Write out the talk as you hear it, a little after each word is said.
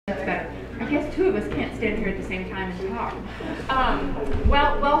guess two of us can't stand here at the same time and talk.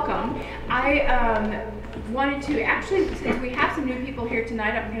 Well, welcome. I wanted to, actually, since we have some new people here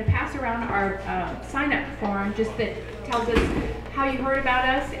tonight, I'm going to pass around our sign-up form just that tells us how you heard about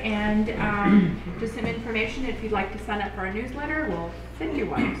us and just some information. If you'd like to sign up for our newsletter, we'll send you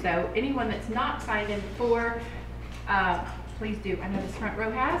one. So anyone that's not signed in before, please do. I know this front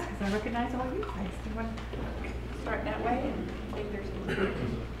row has, because I recognize all of you guys. Do you want to start that way?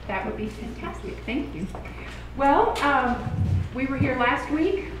 That would be fantastic. Thank you. Well, we were here last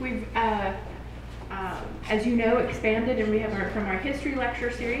week. We've, as you know, expanded, and we have from our history lecture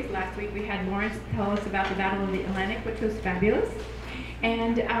series. Last week we had Lawrence tell us about the Battle of the Atlantic, which was fabulous.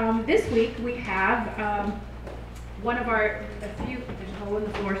 And this week we have one of our, there's a hole in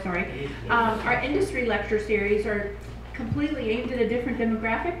the floor, sorry. Our industry lecture series are completely aimed at a different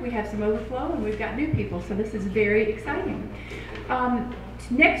demographic. We have some overflow and we've got new people, so this is very exciting.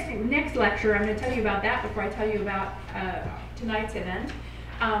 Next lecture, I'm going to tell you about that before I tell you about tonight's event.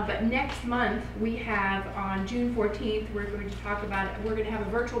 But next month we have, on June 14th, we're going to talk about, we're going to have a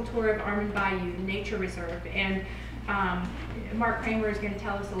virtual tour of Armand Bayou, the nature reserve, and Mark Kramer is going to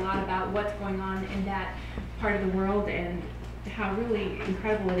tell us a lot about what's going on in that part of the world and how really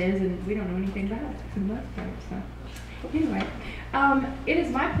incredible it is, and we don't know anything about it for the most part. So anyway, it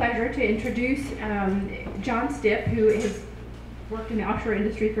is my pleasure to introduce John Stiff, who has worked in the offshore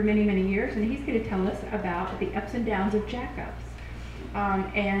industry for many, many years, and he's going to tell us about the ups and downs of jackups.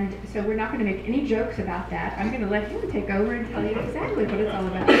 And so we're not going to make any jokes about that. I'm going to let him take over and tell you exactly what it's all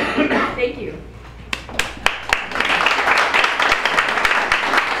about. Thank you.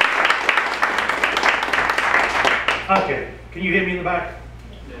 Okay, can you hear me in the back?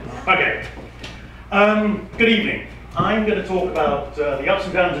 Okay. Good evening. I'm going to talk about the ups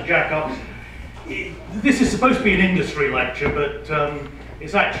and downs of jackups. This is supposed to be an industry lecture, but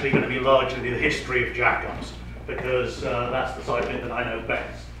it's actually going to be largely the history of jackups, because that's the side of it that I know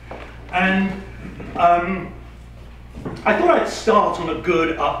best. And I thought I'd start on a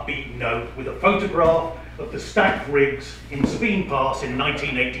good upbeat note with a photograph of the stacked rigs in Sabine Pass in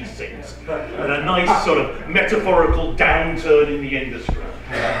 1986, and a nice sort of metaphorical downturn in the industry.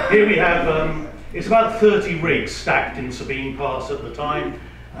 Here we have, it's about 30 rigs stacked in Sabine Pass at the time,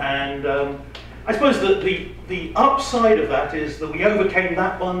 and I suppose that the upside of that is that we overcame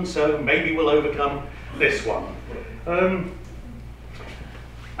that one, so maybe we'll overcome this one.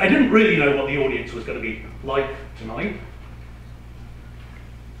 I didn't really know what the audience was going to be like tonight.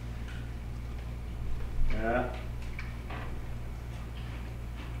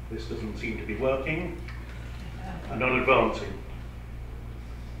 This doesn't seem to be working. I'm not advancing.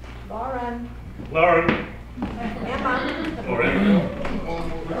 Lauren. Lauren. Emma. Or Emma.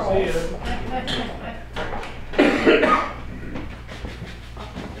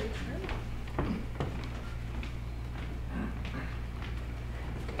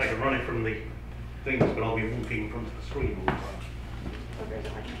 I can run it from the things, but I'll be walking in front of the screen all the time.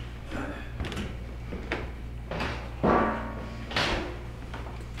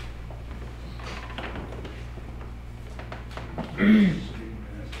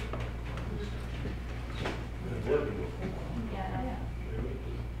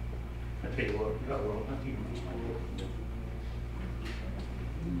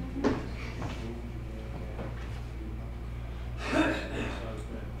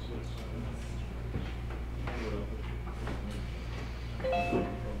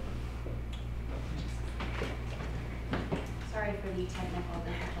 Sorry for the technical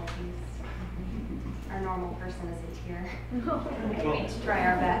difficulties. Our normal person isn't here. We try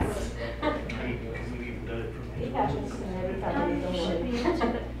our best. Can we even do it from He here? hasn't seen every time he's You should be able to.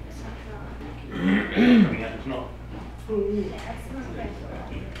 Yeah, it's not. That's not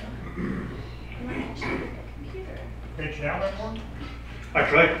good. You might actually look at the computer. Page down that one? I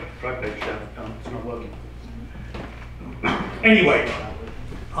tried page down, it's not working. Anyway,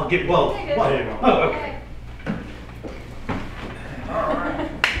 I'll give, well, There you go. well, oh, okay.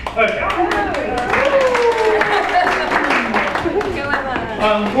 Go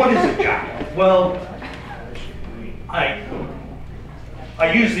Emma. What is a jackup? Well,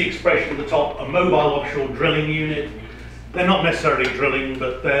 I use the expression at the top, a mobile offshore drilling unit. They're not necessarily drilling,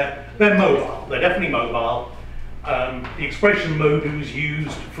 but they're mobile. They're definitely mobile. The expression MODU is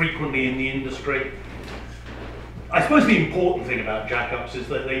used frequently in the industry. I suppose the important thing about jackups is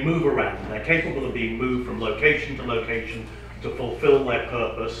that they move around. They're capable of being moved from location to location to fulfill their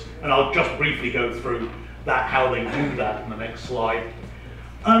purpose. And I'll just briefly go through that, how they do that in the next slide.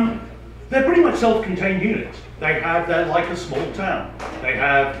 They're pretty much self-contained units. They're like a small town. They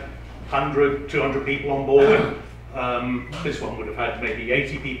have 100, 200 people on board. This one would have had maybe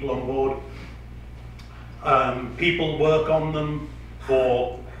 80 people on board. People work on them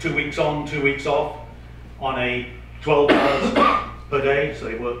for 2 weeks on, 2 weeks off, on a 12 hours per day. So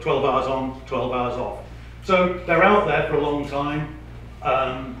they work 12 hours on, 12 hours off. So they're out there for a long time.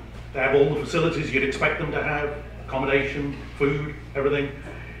 They have all the facilities you'd expect them to have, accommodation, food, everything.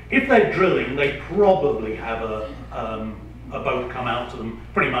 If they're drilling, they probably have a boat come out to them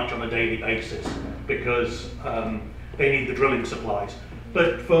pretty much on a daily basis because they need the drilling supplies.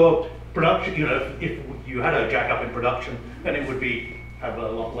 But for production, you know, if you had a jack-up in production, then it would have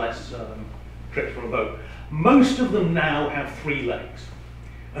a lot less trips for a boat. Most of them now have 3 legs.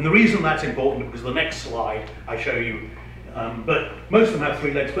 And the reason that's important is because the next slide I show you, but most of them have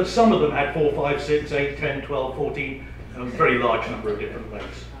 3 legs, but some of them had 4, 5, 6, 8, 10, 12, 14, a very large number of different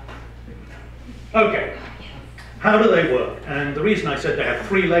legs. Okay, how do they work? And the reason I said they have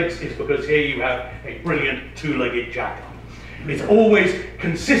 3 legs is because here you have a brilliant 2-legged jack-up. It's always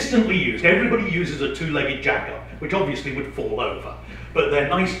consistently used. Everybody uses a 2-legged jack-up, which obviously would fall over, but they're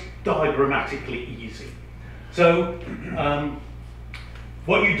nice diagrammatically easy. So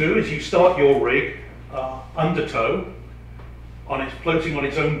what you do is you start your rig under tow, floating on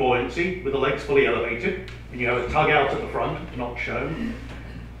its own buoyancy with the legs fully elevated, and you have a tug out at the front, not shown.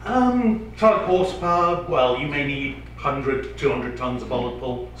 Tug horsepower, well, you may need 100, 200 tons of bollard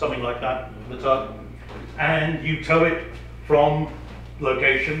pull, something like that, the tug. And you tow it from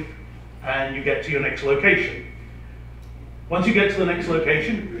location, and you get to your next location. Once you get to the next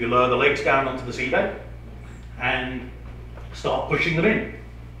location, you lower the legs down onto the seabed, and start pushing them in.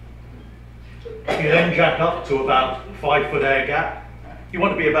 You then jack up to about 5-foot air gap. You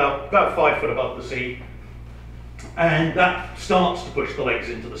want to be about 5 foot above the sea. And that starts to push the legs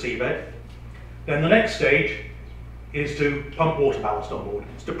into the seabed. Then the next stage is to pump water ballast on board.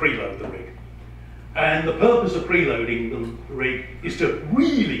 It's to preload the rig. And the purpose of preloading the rig is to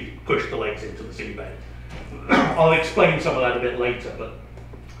really push the legs into the seabed. I'll explain some of that a bit later. But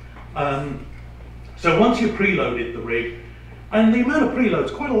so once you've preloaded the rig, and the amount of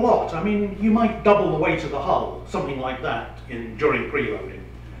preload's quite a lot. I mean, you might double the weight of the hull, something like that, during preloading.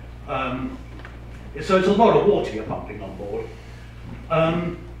 So it's a lot of water you're pumping on board.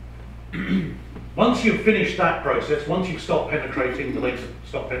 Once you've finished that process, once you've stopped penetrating, the legs have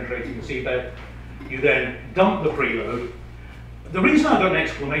stopped penetrating the seabed, you then dump the preload. The reason I've got an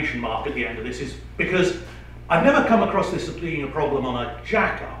exclamation mark at the end of this is because I've never come across this as being a problem on a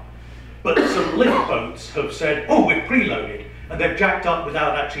jack-up, but some lift boats have said, oh, we've preloaded, and they've jacked up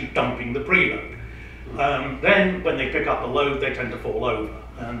without actually dumping the preload. Then when they pick up a load, they tend to fall over,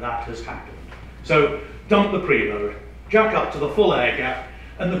 and that has happened. So dump the preload, jack up to the full air gap,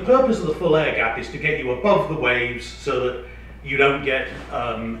 and the purpose of the full air gap is to get you above the waves so that you don't get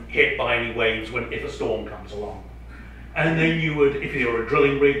hit by any waves if a storm comes along. And then you would, if you're a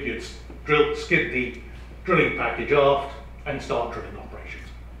drilling rig, you'd skid the drilling package aft and start drilling operations.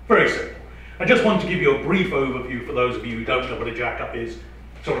 Very simple. I just want to give you a brief overview for those of you who don't know what a jack-up is,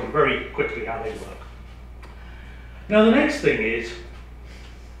 sort of very quickly how they work. Now the next thing is,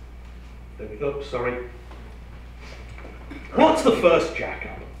 there we go, sorry. What's the first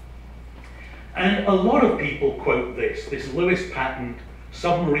jack-up? And a lot of people quote this Lewis patent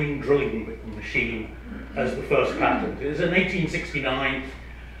submarine drilling machine as the first patent. It was in 1869.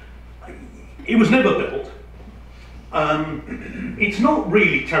 It was never built. It's not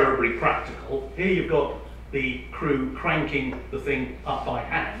really terribly practical. Here you've got the crew cranking the thing up by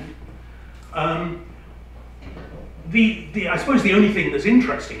hand. I suppose the only thing that's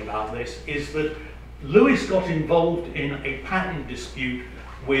interesting about this is that Lewis got involved in a patent dispute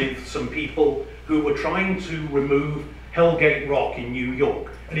with some people who were trying to remove Hellgate Rock in New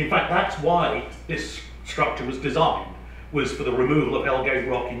York. And in fact, that's why this structure was designed, was for the removal of Hellgate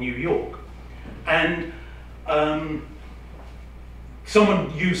Rock in New York. And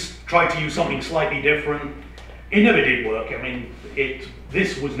someone tried to use something slightly different. It never did work. I mean,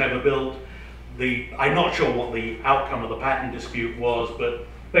 this was never built. I'm not sure what the outcome of the patent dispute was, but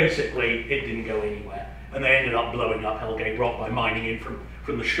basically it didn't go anywhere. And they ended up blowing up Hellgate Rock by mining in from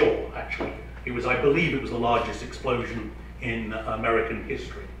the shore, actually. I believe it was the largest explosion in American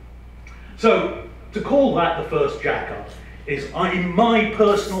history. So, to call that the first jack-up is, in my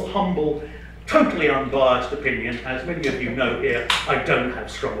personal, humble, totally unbiased opinion, as many of you know here, I don't have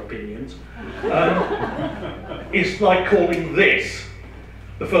strong opinions, it's like calling this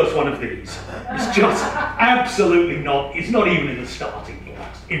the first one of these. It's just absolutely not, it's not even in the starting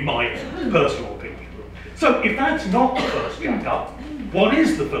blocks, in my personal opinion. So if that's not the first jack-up, what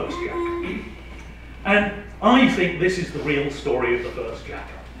is the first jack-up? And I think this is the real story of the first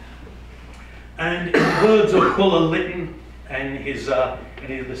jack-up. And in the words of Buller Lytton, and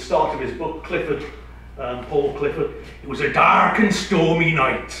in the start of his book, Clifford, Paul Clifford, it was a dark and stormy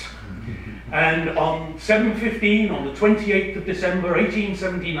night. And on 7:15, on the 28th of December,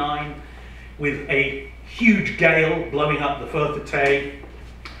 1879, with a huge gale blowing up the Firth of Tay,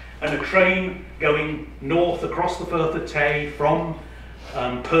 and a train going north across the Firth of Tay from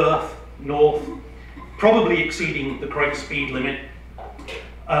Perth north, probably exceeding the correct speed limit,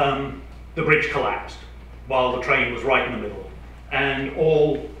 the bridge collapsed while the train was right in the middle, and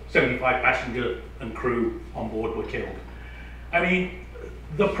all 75 passengers and crew on board were killed. I mean,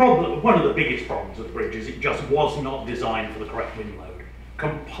 one of the biggest problems of the bridge is it just was not designed for the correct wind load.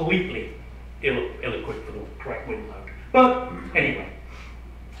 Completely ill-equipped for the correct wind load. But anyway,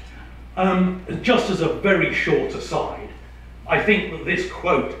 just as a very short aside, I think that this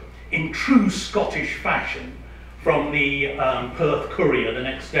quote, in true Scottish fashion, from the Perth Courier the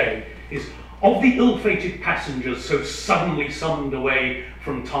next day, is, "Of the ill-fated passengers so suddenly summoned away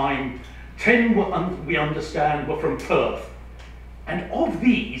from time, 10 we understand were from Perth, and of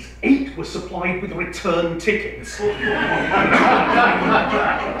these, 8 were supplied with return tickets." So,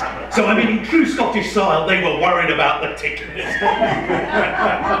 I mean, in true Scottish style, they were worried about the tickets.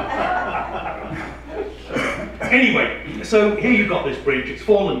 Anyway, so here you've got this bridge, it's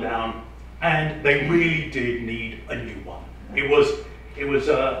fallen down, and they really did need a new one. It was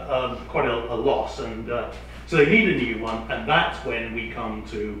quite a loss, and so they need a new one, and that's when we come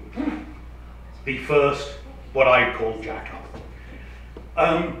to the first, what I'd call jack-up.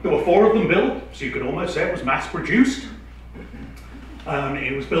 There were 4 of them built, so you could almost say it was mass-produced.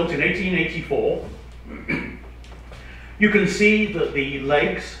 It was built in 1884. You can see that the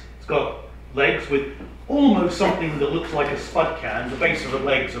legs, it's got legs with almost something that looks like a spud can. The base of the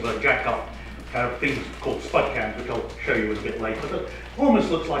legs of a jack-up have things called spud cans, which I'll show you a bit later, but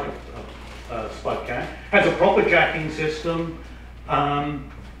almost looks like a spud can. Has a proper jacking system,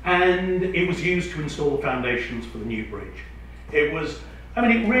 and it was used to install the foundations for the new bridge. It was, I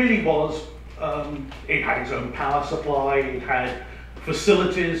mean, it really was, it had its own power supply, it had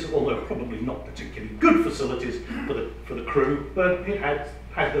facilities, although probably not particularly good facilities for the crew, but it had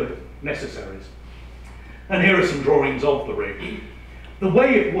the necessaries. And here are some drawings of the rig. The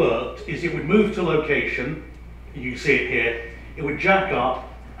way it worked is it would move to location, you see it here, it would jack up,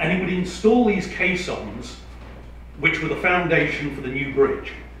 and it would install these caissons, which were the foundation for the new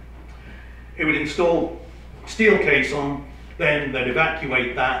bridge. It would install steel caisson, then they'd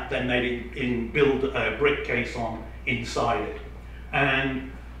evacuate that, then they'd build a brick caisson inside it.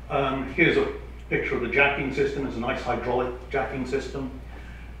 And here's a picture of the jacking system. It's a nice hydraulic jacking system.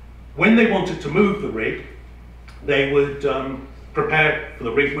 When they wanted to move the rig, they would prepare for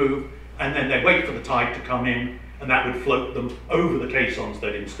the rig move, and then they'd wait for the tide to come in, and that would float them over the caissons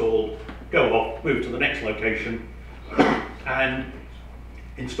they'd installed, go off, move to the next location, and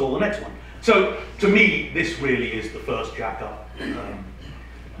install the next one. So, to me, this really is the first jack-up.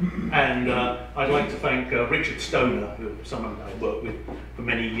 And I'd like to thank Richard Stoner, someone I worked with for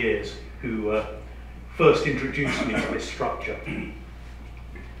many years, who first introduced me to this structure.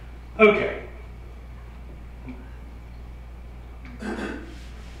 Okay.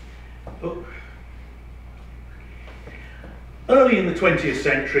 Oh. Early in the 20th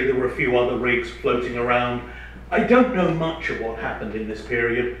century, there were a few other rigs floating around. I don't know much of what happened in this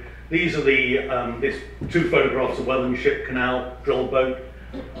period. These are the 2 photographs of Welland Ship Canal drill boat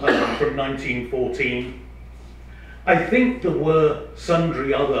from 1914. I think there were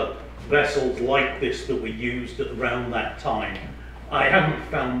sundry other vessels like this that were used at around that time. I haven't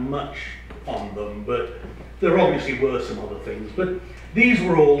found much on them, but there obviously were some other things. But these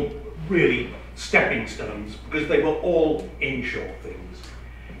were all really stepping stones because they were all inshore things.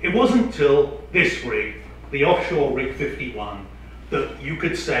 It wasn't till this rig, the offshore rig 51, that you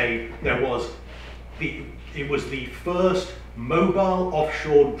could say it was the first mobile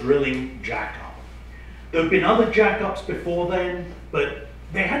offshore drilling jackup. There had been other jackups before then, but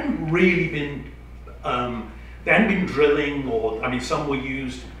they hadn't really been drilling, or, I mean, some were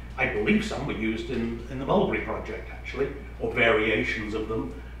used, I believe some were used in the Mulberry project actually, or variations of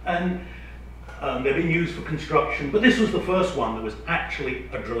them, and they've been used for construction, but this was the first one that was actually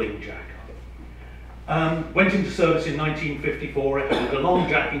a drilling jackup. Went into service in 1954, it had a long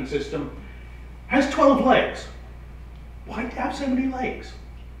jacking system, has 12 legs. Why did it have so many legs?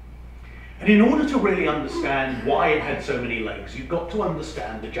 And in order to really understand why it had so many legs, you've got to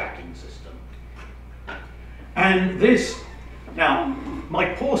understand the jacking system. And this, now, my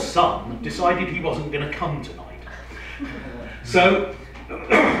poor son decided he wasn't going to come tonight. So,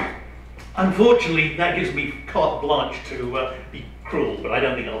 unfortunately, that gives me carte blanche to be cruel, but I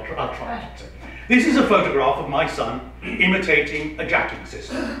don't think I'll try not to. This is a photograph of my son imitating a jacking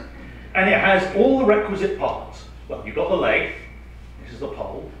system. And it has all the requisite parts. Well, you've got the leg, this is the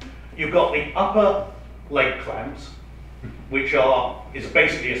pole. You've got the upper leg clamps, which is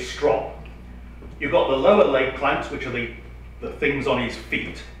basically a strop. You've got the lower leg clamps, which are the things on his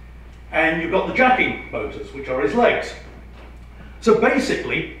feet. And you've got the jacking motors, which are his legs. So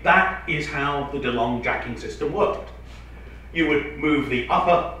basically, that is how the DeLong jacking system worked. You would move the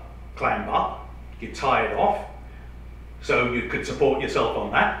upper clamp up, you tie it off, so you could support yourself on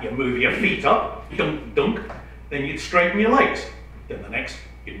that. You move your feet up, dunk, dunk, then you'd straighten your legs. Then the next,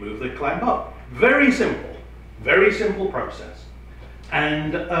 you'd move the clamp up. Very simple process.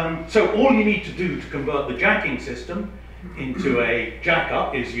 And so all you need to do to convert the jacking system into a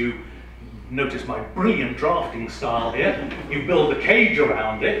jack-up is you, notice my brilliant drafting style here, you build a cage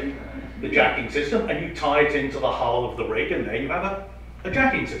around it, the jacking system, and you tie it into the hull of the rig, and there you have a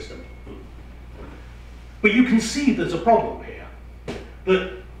jacking system. But you can see there's a problem here,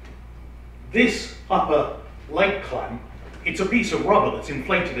 that this upper leg clamp, it's a piece of rubber that's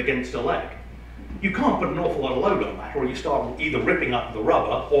inflated against a leg. You can't put an awful lot of load on that, or you start either ripping up the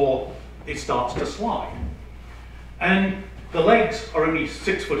rubber or it starts to slide. And the legs are only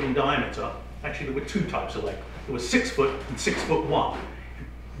 6 foot in diameter. Actually, there were 2 types of leg. There was 6 foot and 6'1",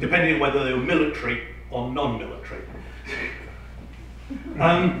 depending on whether they were military or non-military.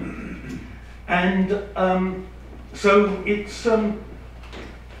 So it's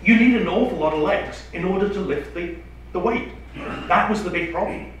you need an awful lot of legs in order to lift the weight. That was the big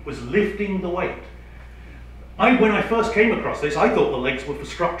problem, was lifting the weight. When I first came across this, I thought the legs were for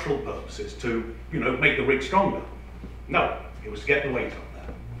structural purposes, to make the rig stronger. No, it was to get the weight up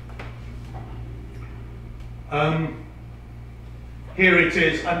there. Here it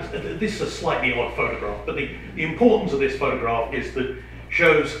is, and this is a slightly odd photograph, but the importance of this photograph is that it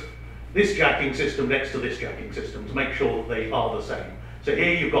shows this jacking system next to this jacking system to make sure that they are the same. So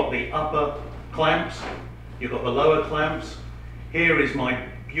here you've got the upper clamps, you've got the lower clamps. Here is my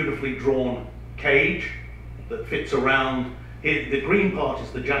beautifully drawn cage that fits around. The green part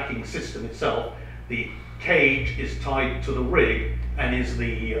is the jacking system itself. The cage is tied to the rig and is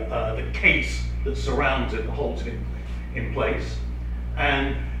the case that surrounds it, that holds it in place.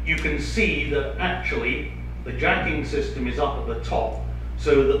 And you can see that actually the jacking system is up at the top,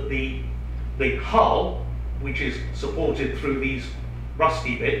 so that the hull, which is supported through these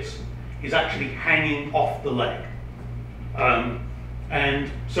rusty bits, is actually hanging off the leg. And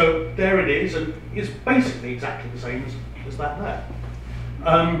so there it is, and it's basically exactly the same as that there.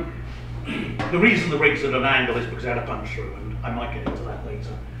 The reason the rig's at an angle is because it had a punch through, and I might get into that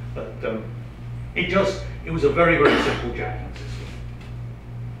later. But it was a very, very simple jacking system.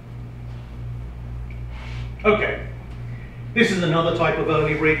 Okay, this is another type of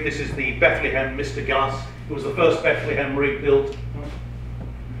early rig. This is the Bethlehem Mr. Gus. It was the first Bethlehem rig built.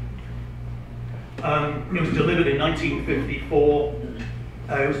 It was delivered in 1954.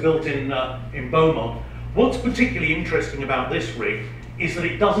 It was built in Beaumont. What's particularly interesting about this rig is that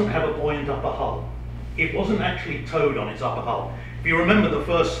it doesn't have a buoyant upper hull. It wasn't actually towed on its upper hull. If you remember the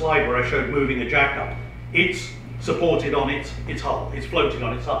first slide where I showed moving the jack up, it's supported on its hull. It's floating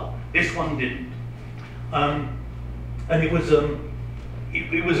on its hull. This one didn't. And it was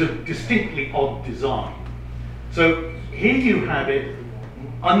a distinctly odd design. So here you have it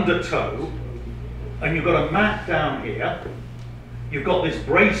under tow, and you've got a mat down here. You've got this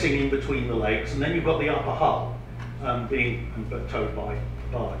bracing in between the legs, and then you've got the upper hull being towed by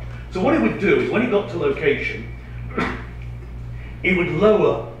barge. So what it would do is, when it got to location, it would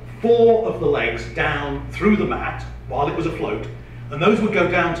lower 4 of the legs down through the mat while it was afloat, and those would go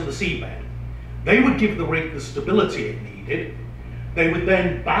down to the seabed. They would give the rig the stability it needed. They would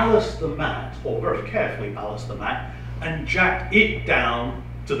then ballast the mat, or very carefully ballast the mat, and jack it down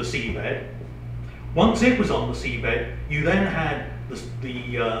to the seabed. Once it was on the seabed, you then had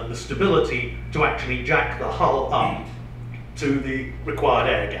the stability to actually jack the hull up to the required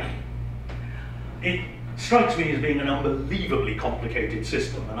air gap. It strikes me as being an unbelievably complicated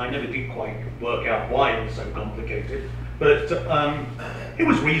system, and I never did quite work out why it was so complicated. But it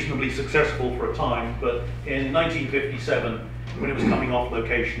was reasonably successful for a time. But in 1957, when it was coming off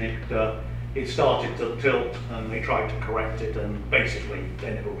location, it started to tilt, and they tried to correct it, and basically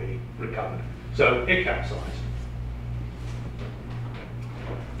they never really recovered. So it capsized.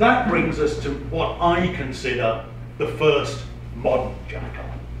 That brings us to what I consider the first modern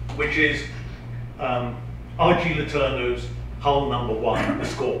jack-up, which is R.G. Letourneau's hull number 1, the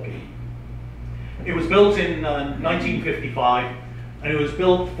Scorpion. It was built in 1955, and it was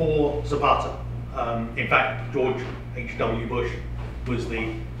built for Zapata. In fact, George H.W. Bush was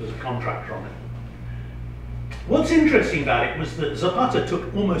a contractor on it. What's interesting about it was that Zapata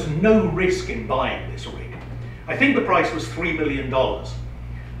took almost no risk in buying this rig. I think the price was $3 million,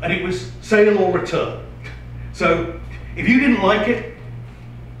 and it was sale or return. So if you didn't like it,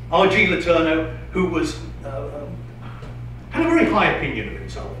 R.G. Letourneau, who was had a very high opinion of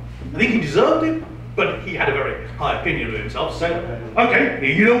himself. I think he deserved it, but he had a very high opinion of himself. So,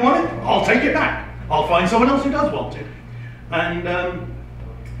 okay, you don't want it, I'll take it back. I'll find someone else who does want it. And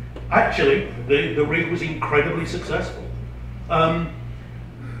actually, the rig was incredibly successful.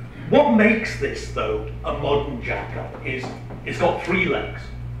 What makes this, though, a modern jack-up is it's got 3 legs,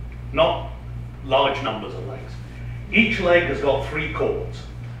 not large numbers of legs. Each leg has got 3 cords,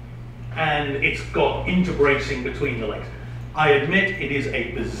 and it's got interbracing between the legs. I admit it is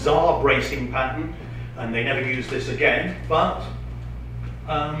a bizarre bracing pattern, and they never use this again, but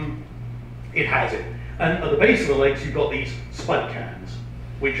it has it. And at the base of the legs, you've got these spud cans,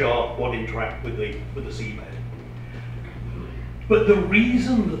 which are what interact with the seabed. But the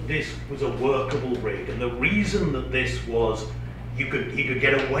reason that this was a workable rig, and the reason that this was, he could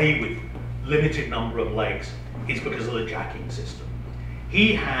get away with limited number of legs, is because of the jacking system.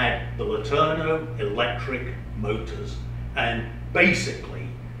 He had the Letourneau electric motors, and basically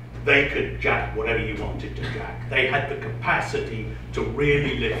they could jack whatever you wanted to jack. They had the capacity to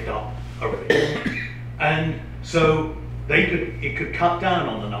really lift up a rig. And so it could cut down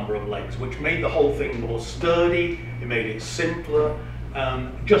on the number of legs, which made the whole thing more sturdy, it made it simpler,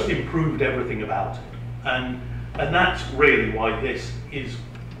 just improved everything about it. And that's really why this is,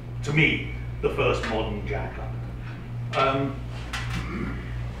 to me, the first modern jack-up.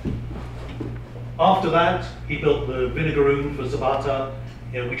 After that, he built the Vinegaroon for Zapata,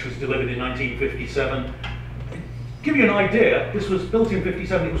 which was delivered in 1957. To give you an idea, this was built in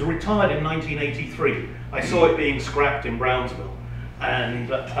 57, it was retired in 1983. I saw it being scrapped in Brownsville,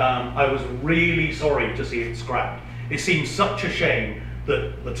 and I was really sorry to see it scrapped. It seems such a shame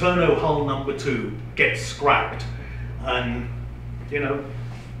that Letourneau hull number 2 gets scrapped, and you know,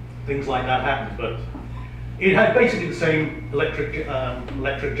 things like that happen. But it had basically the same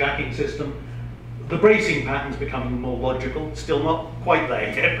electric jacking system. The bracing pattern's becoming more logical, still not quite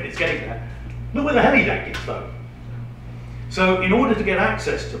there yet, but it's getting there. Look where the heli deck is though. So in order to get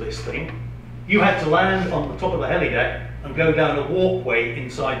access to this thing, you had to land on the top of the heli deck and go down a walkway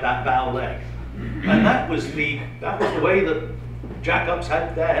inside that bow leg. And that was the way that jack-ups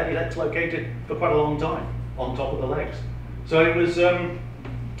had their heli decks located for quite a long time, on top of the legs. So it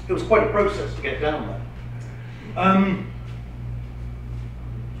was quite a process to get down there. I'll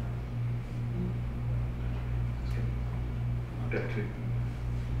go to.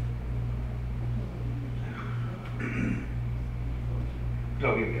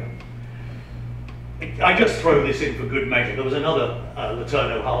 Oh, here we go. I just throw this in for good measure. There was another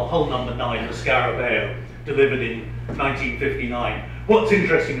Letourneau hull number 9, the Scarabeo, delivered in 1959. What's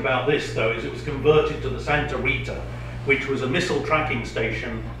interesting about this, though, is it was converted to the Santa Rita, which was a missile tracking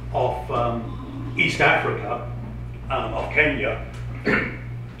station off East Africa, off Kenya,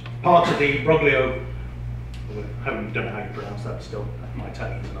 part of the Broglio. I don't know how you pronounce that still. My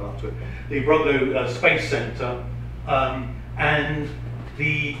Italians are up to it. The Broglio Space Center, and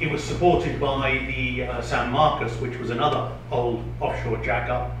it was supported by the San Marcos, which was another old offshore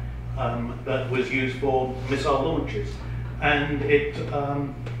jack-up that was used for missile launches, and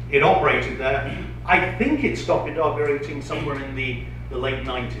it operated there. I think it stopped operating somewhere in the late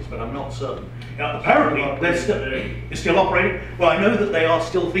 90s, but I'm not certain. Apparently, it's still operating. Well, I know that they are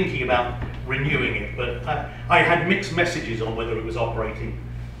still thinking about renewing it, but I had mixed messages on whether it was operating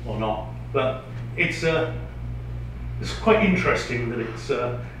or not. But it's quite interesting that it's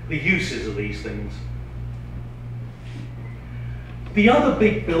the uses of these things. The other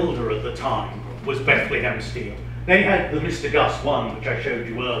big builder at the time was Bethlehem Steel. They had the Mr. Gus 1, which I showed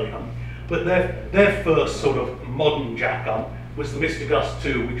you earlier, but their first sort of modern jack-up was the Mr. Gus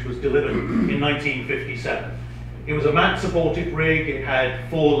 2, which was delivered in 1957. It was a mat-supported rig, it had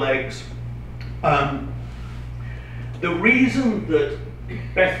 4 legs. The reason that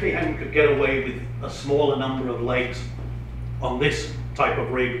Bethlehem could get away with a smaller number of legs on this type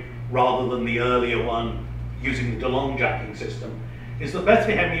of rig rather than the earlier one using the DeLong jacking system is that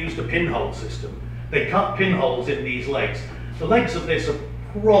Bethlehem used a pinhole system. They cut pinholes in these legs. The legs of this are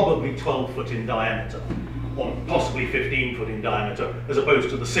probably 12 foot in diameter, or possibly 15 foot in diameter, as opposed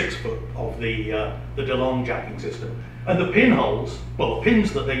to the 6 foot of the DeLong jacking system. And the pinholes, well, the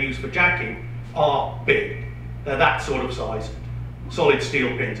pins that they use for jacking are big. They're that sort of size, solid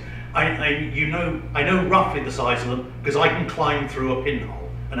steel pins. I know roughly the size of them because I can climb through a pinhole,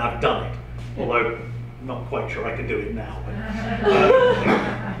 and I've done it. Although I'm not quite sure I can do it now. But,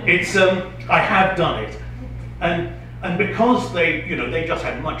 I have done it. And because they, they just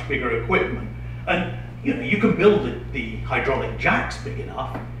had much bigger equipment, and you can build the hydraulic jacks big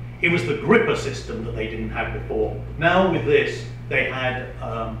enough. It was the gripper system that they didn't have before. Now with this, they had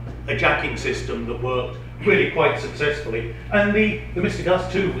a jacking system that worked really quite successfully. And the Mr.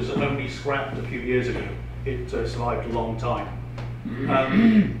 Gus 2 was only scrapped a few years ago. It survived a long time.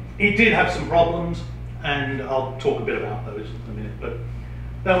 It did have some problems, and I'll talk a bit about those in a minute, but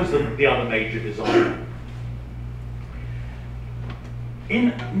that was the other major design.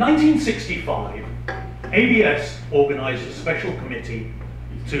 In 1965, ABS organized a special committee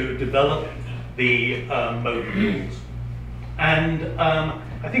to develop the motor rules. And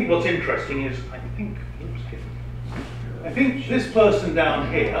I think what's interesting is, I think this person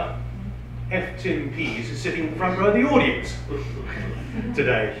down here, F. Tim Pease, is sitting in the front row of the audience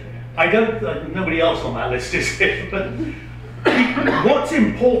today. Nobody else on that list is here, but what's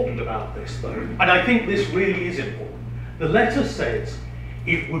important about this though, and I think this really is important, the letter says,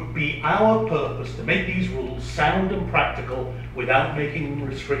 it would be our purpose to make these rules sound and practical without making them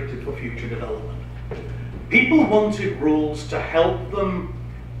restricted for future development. People wanted rules to help them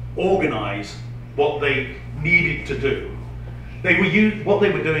organize what they needed to do. What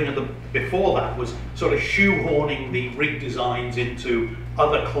they were doing before that was sort of shoehorning the rig designs into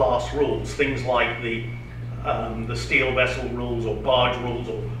other class rules, things like the steel vessel rules or barge rules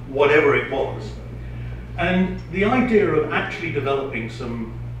or whatever it was. And the idea of actually developing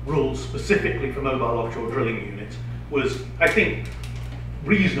some rules specifically for mobile offshore drilling units was, I think,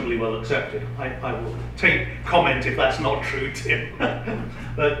 reasonably well accepted. I will take comment if that's not true, Tim.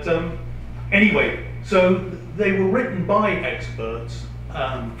 But anyway, so they were written by experts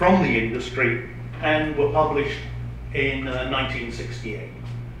from the industry and were published in 1968.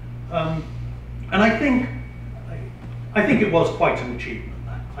 And I think it was quite an achievement.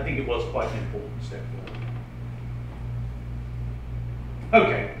 I think it was quite an important step forward.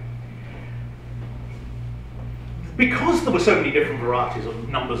 Okay. Because there were so many different varieties of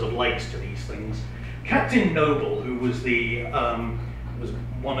numbers of legs to these things, Captain Noble, who was was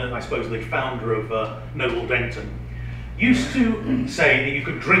one of, I suppose, the founder of Noble Denton, used to say that you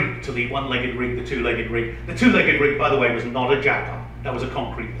could drink to the one-legged rig, the two-legged rig. The two-legged rig, by the way, was not a jack-up. That was a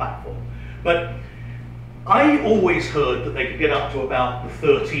concrete platform. But I always heard that they could get up to about the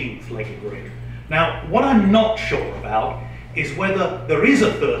 13th legged rig. Now, what I'm not sure about is whether there is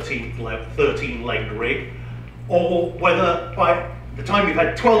a 13-legged rig, or whether by the time you've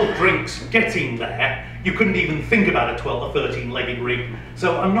had 12 drinks getting there, you couldn't even think about a 12 or 13-legged rig.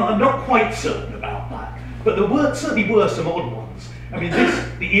 So I'm not quite certain about that. But there certainly were some odd ones. I mean,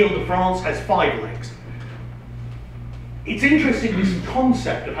 the Ile de France has 5 legs. It's interesting, this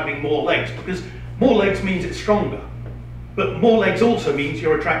concept of having more legs, because more legs means it's stronger. But more legs also means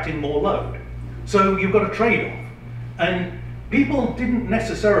you're attracting more load. So you've got a trade-off. And people didn't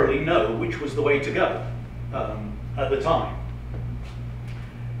necessarily know which was the way to go at the time.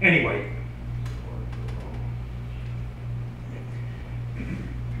 Anyway.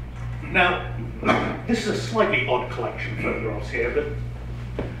 Now, this is a slightly odd collection of photographs here,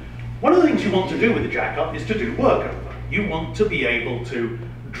 but one of the things you want to do with a jack-up is to do work over. You want to be able to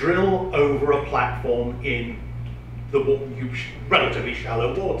drill over a platform in the relatively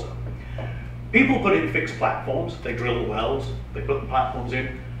shallow water. People put in fixed platforms, they drill the wells, they put the platforms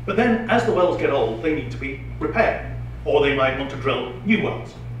in, but then as the wells get old, they need to be repaired, or they might want to drill new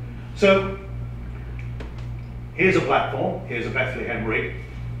wells. So here's a platform, here's a Bethlehem rig,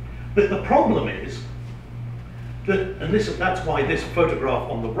 but the problem is that, and that's why this photograph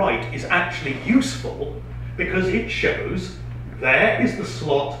on the right is actually useful, because it shows there is the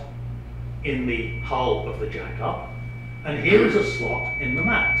slot in the hull of the jack-up, and here is a slot in the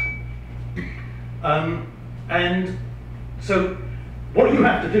mat. And so what you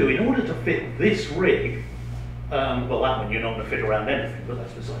have to do in order to fit this rig, well, that one you're not going to fit around anything, but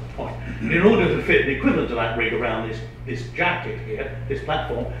that's beside the point. In order to fit the equivalent of that rig around this jacket here, this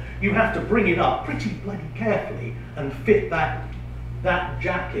platform, you have to bring it up pretty bloody carefully and fit that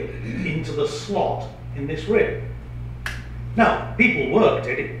jacket into the slot in this rig. Now, people worked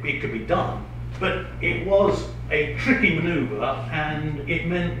it, it could be done, but it was a tricky maneuver, and it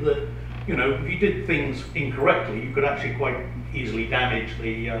meant that, you know, if you did things incorrectly, you could actually quite easily damage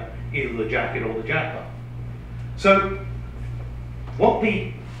either the jacket or the jack-up. So what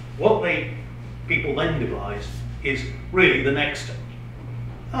people then devised is really the next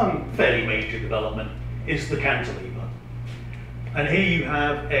fairly major development is the cantilever. And here you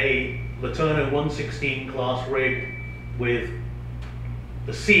have a Laterno 116 class rig with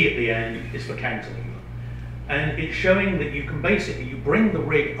the C at the end is for cantilever. And it's showing that you can basically, you bring the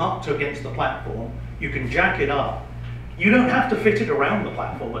rig up to against the platform, you can jack it up. You don't have to fit it around the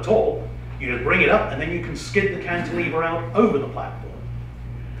platform at all. You just bring it up and then you can skid the cantilever out over the platform.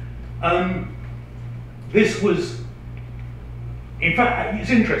 This was, in fact, it's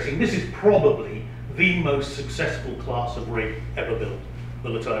interesting, this is probably the most successful class of rig ever built, the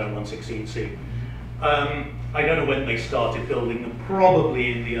Laterno 116C. I don't know when they started building them,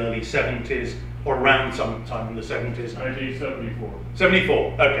 probably in the early 70s, or around sometime in the 70s. 1974.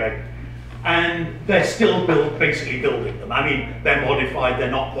 74, okay. And they're still basically building them. I mean, they're modified,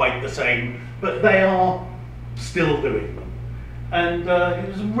 they're not quite the same, but they are still doing them. And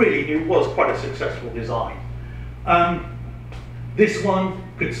it was quite a successful design. This one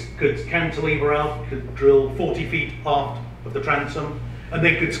could cantilever out, could drill 40 feet aft of the transom, and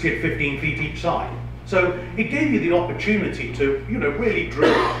they could skid 15 feet each side. So it gave you the opportunity to, really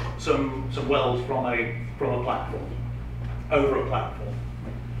drill some wells from a platform, over a platform.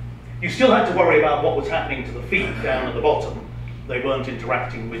 You still had to worry about what was happening to the feet down at the bottom. They weren't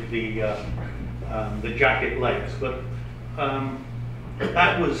interacting with the jacket legs, but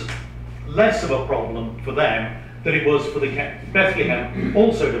that was less of a problem for them than it was for the Bethlehem,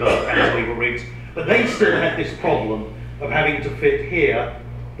 also developed cantilever rigs, but they still had this problem of having to fit here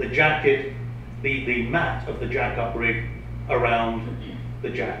the jacket, the mat of the jack-up rig around the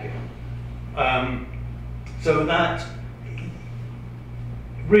jacket. So that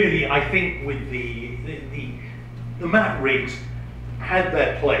really, I think, with the mat rigs had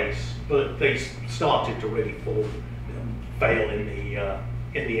their place, but they started to really fail in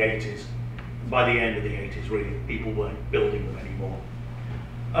the 80s. By the end of the 80s, really, people weren't building them anymore.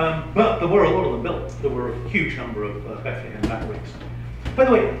 But there were a lot of them built. There were a huge number of Bethlehem mat rigs. By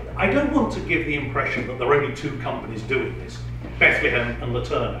the way, I don't want to give the impression that there are only two companies doing this, Bethlehem and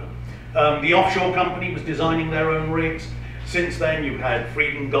Laterno. The offshore company was designing their own rigs. Since then, you've had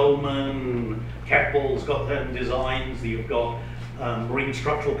Frieden Goldman, Keppel's got their own designs, you've got marine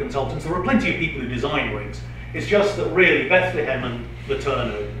structural consultants. There are plenty of people who design rigs. It's just that really Bethlehem and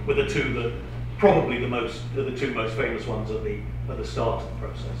Laterno were the two that probably the two most famous ones at the start of the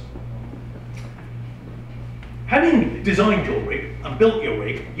process. Having designed your rig and built your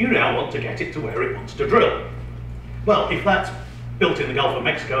rig, you now want to get it to where it wants to drill. Well, if that's built in the Gulf of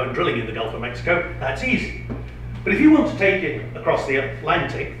Mexico and drilling in the Gulf of Mexico, that's easy. But if you want to take it across the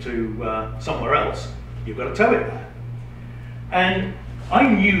Atlantic to somewhere else, you've got to tow it there. And I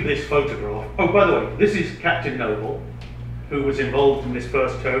knew this photograph. Oh, by the way, this is Captain Noble, who was involved in this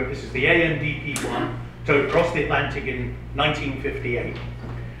first tow. This is the AMDP-1, towed across the Atlantic in 1958.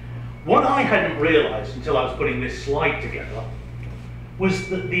 What I hadn't realized until I was putting this slide together was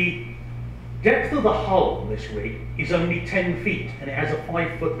that the depth of the hull on this rig is only 10 feet and it has a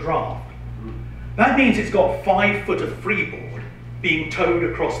 5-foot draft. That means it's got 5 foot of freeboard being towed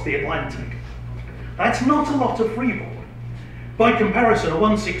across the Atlantic. That's not a lot of freeboard. By comparison, a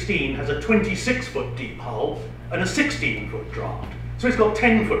 116 has a 26-foot deep hull and a 16-foot draft. So it's got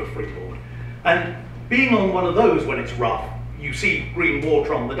 10 foot of freeboard. And being on one of those when it's rough, you see green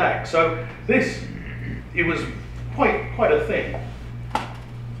water on the deck. So it was quite a thing.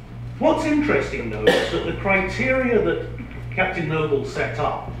 What's interesting though is that the criteria that Captain Noble set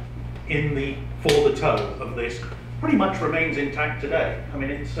up for the tow of this pretty much remains intact today. I mean,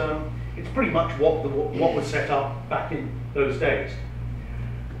 it's pretty much what was set up back in those days.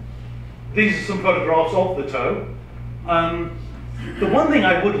 These are some photographs of the tow. The one thing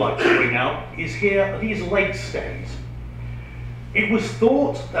I would like to bring out is here these leg stays. It was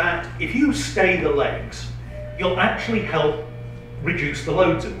thought that if you stay the legs, you'll actually help reduce the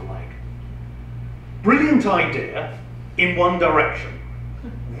loads in the leg. Brilliant idea in one direction.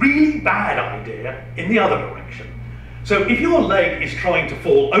 Really bad idea in the other direction. So if your leg is trying to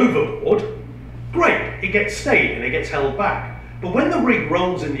fall overboard, great, it gets stayed and it gets held back. But when the rig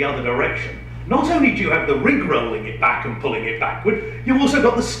rolls in the other direction, not only do you have the rig rolling it back and pulling it backward, you've also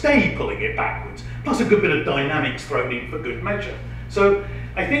got the stay pulling it backwards, plus a good bit of dynamics thrown in for good measure. So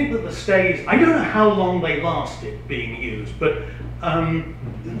I think that the stays, I don't know how long they lasted being used, but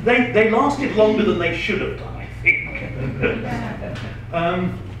they lasted longer than they should have done, I think.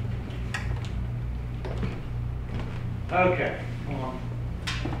 Okay,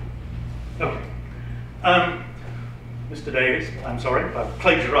 okay. Mr. Davis, I'm sorry, I've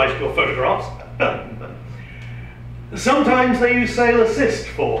plagiarized your photographs. Sometimes they use sail assist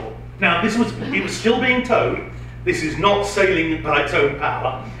for. Now, it was still being towed. This is not sailing by its own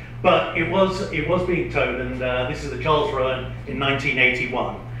power, but it was being towed, and this is the Charles Rowan in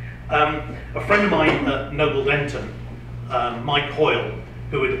 1981. A friend of mine at Noble Denton, Mike Hoyle,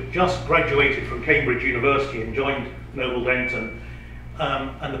 who had just graduated from Cambridge University and joined Noble Denton,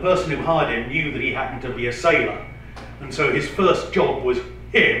 and the person who hired him knew that he happened to be a sailor. And so his first job was,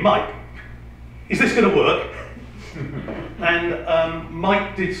 "Here, Mike, is this going to work?" And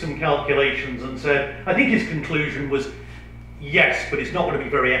Mike did some calculations and said, I think his conclusion was, yes, but it's not going to be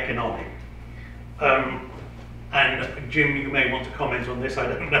very economic. And Jim, you may want to comment on this, I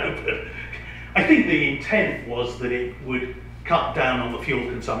don't know, but I think the intent was that it would cut down on the fuel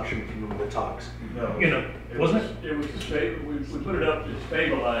consumption from the tugs. No, you know, wasn't it? It was to we put it up to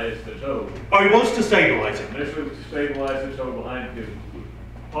stabilize the tow. Oh, it was to stabilize it. Initially, it was to stabilize the tow behind, because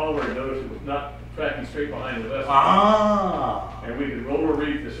Palmer noticed it was not tracking straight behind the vessel. Ah. And we could roller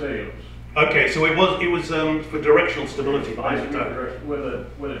reef the sails. Okay, so it was for directional stability behind the tow.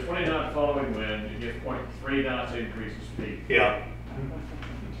 With a 20 knot following wind, you get 0.3 knots increase in speed. Yeah.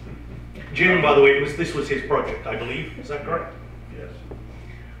 Jim, by the way, this was his project, I believe. Is that correct? Yes.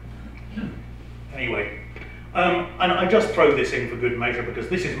 Anyway, and I just throw this in for good measure because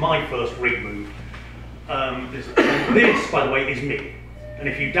this is my first rig move. This, by the way, is me. And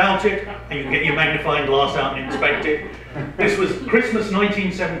if you doubt it, and you can get your magnifying glass out and inspect it. This was Christmas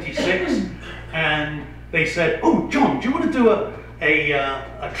 1976, and they said, "Oh, John, do you want to do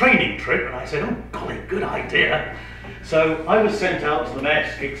a training trip?" And I said, "Oh, golly, good idea." So I was sent out to the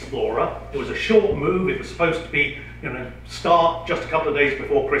Maersk Explorer. It was a short move. It was supposed to be, start just a couple of days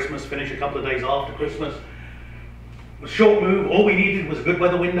before Christmas, finish a couple of days after Christmas. It was a short move. All we needed was a good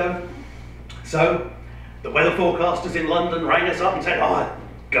weather window. So the weather forecasters in London rang us up and said, "Oh, I've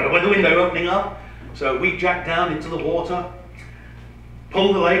got a weather window opening up." So we jacked down into the water,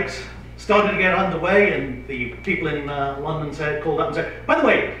 pulled the legs, started to get underway, and the people in London called up and said, "By the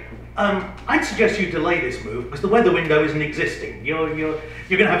way, I'd suggest you delay this move because the weather window isn't existing. You're going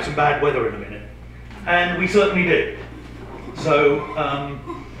to have some bad weather in a minute." And we certainly did. So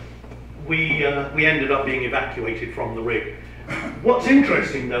we ended up being evacuated from the rig. What's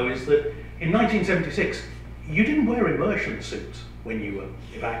interesting though is that in 1976, you didn't wear immersion suits when you were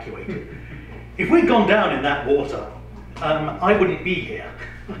evacuated. If we'd gone down in that water, I wouldn't be here.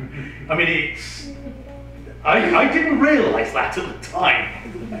 I mean, I didn't realise that at the time.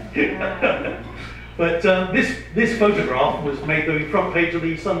 But this photograph was made the front page of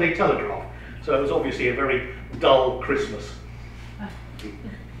the Sunday Telegraph, so it was obviously a very dull Christmas.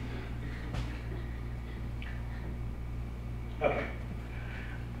 Okay.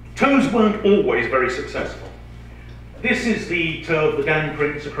 Tows weren't always very successful. This is the tow of the Dan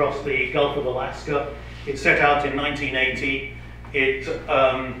Prince across the Gulf of Alaska. It set out in 1980. It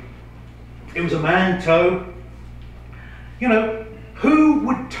was a manned tow. Who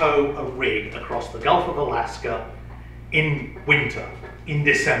would tow a rig across the Gulf of Alaska in winter, in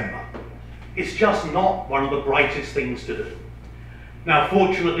December? It's just not one of the brightest things to do. Now,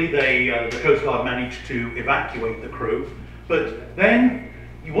 fortunately, the Coast Guard managed to evacuate the crew, but then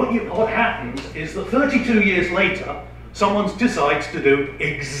what happens is that 32 years later, someone decides to do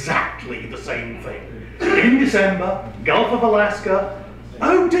exactly the same thing. In December, Gulf of Alaska.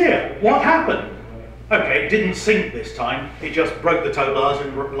 Oh dear, what happened? Okay, it didn't sink this time, it just broke the tow bars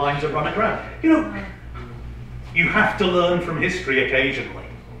and lines are running around. You have to learn from history occasionally.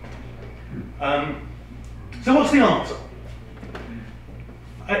 So what's the answer?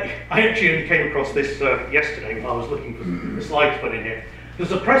 I actually only came across this yesterday when I was looking for the slides put in here.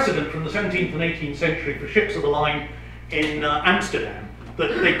 There's a precedent from the 17th and 18th century for ships of the line in Amsterdam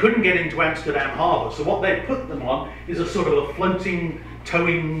that they couldn't get into Amsterdam harbour. So what they put them on is a sort of a floating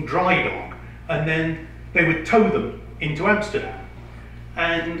towing dry dock, and then they would tow them into Amsterdam.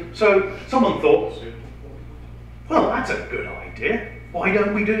 And so someone thought, well, that's a good idea. Why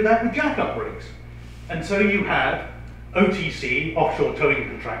don't we do that with jack-up rigs? And so you had OTC, offshore towing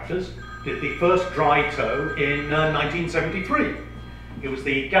contractors, did the first dry tow in 1973. It was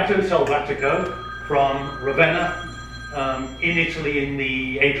the Gatto Salvatico from Ravenna in Italy in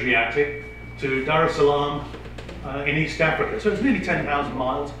the Adriatic to Dar es Salaam in East Africa. So it's nearly 10,000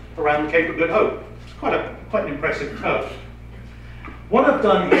 miles around the Cape of Good Hope. It's quite an impressive tow. What I've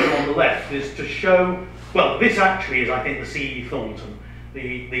done here on the left is to show, well, this actually is, I think, the C.E. Thornton.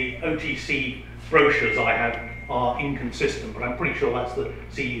 The OTC brochures I have are inconsistent, but I'm pretty sure that's the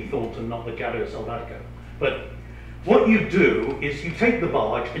C.E. Thornton, not the Gatto Salvatico. But what you do is you take the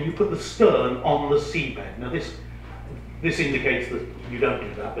barge and you put the stern on the seabed. Now this indicates that you don't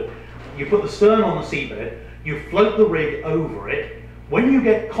do that, but you put the stern on the seabed, you float the rig over it. When you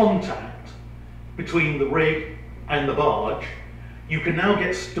get contact between the rig and the barge, you can now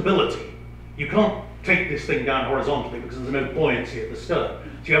get stability. You can't take this thing down horizontally because there's no buoyancy at the stern,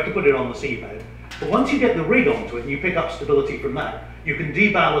 so you have to put it on the seabed. But once you get the rig onto it and you pick up stability from that, you can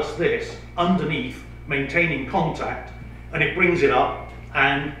deballast this underneath, maintaining contact, and it brings it up,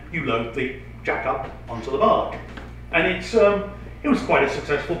 and you load the jack up onto the barge. And it was quite a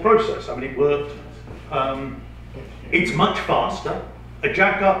successful process. I mean, it worked. It's much faster. A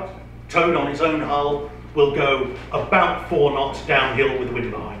jack up towed on its own hull will go about 4 knots downhill with the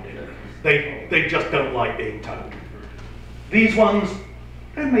wind behind it. They just don't like being towed. These ones,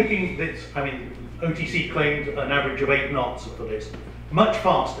 they're making this, I mean, OTC claimed an average of 8 knots for this. Much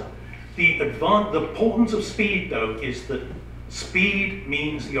faster. The importance of speed, though, is that speed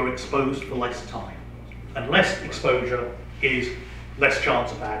means you're exposed for less time. And less exposure is less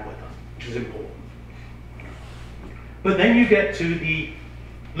chance of bad weather, which is important. But then you get to the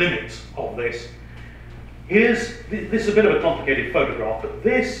limits of this. This is a bit of a complicated photograph, but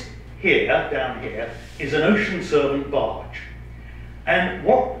this here, down here, is an ocean servant barge. And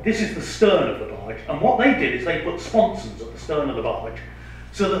this is the stern of the barge, and what they did is they put sponsons at the stern of the barge,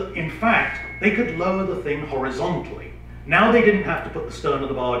 so that, in fact, they could lower the thing horizontally. Now they didn't have to put the stern of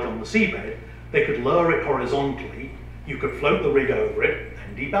the barge on the seabed, they could lower it horizontally, you could float the rig over it,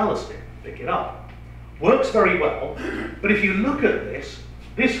 and deballast it, pick it up. Works very well, but if you look at this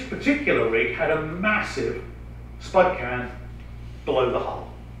particular rig had a massive spud can below the hull.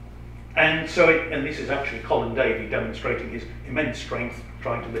 And so, and this is actually Colin Davey demonstrating his immense strength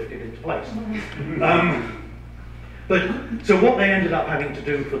trying to lift it into place. So what they ended up having to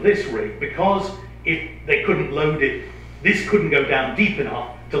do for this rig, because they couldn't load it, this couldn't go down deep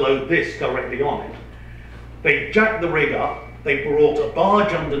enough to load this directly on it, they jacked the rig up, they brought a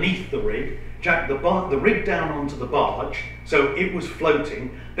barge underneath the rig, jacked the rig down onto the barge, so it was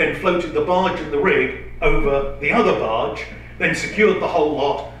floating, then floated the barge and the rig over the other barge, then secured the whole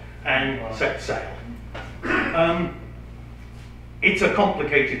lot and set sail. It's a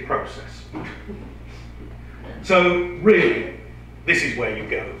complicated process. So really, this is where you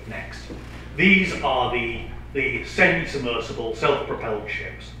go next. These are the semi-submersible, self-propelled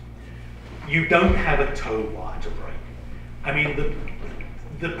ships. You don't have a tow wire to break. I mean,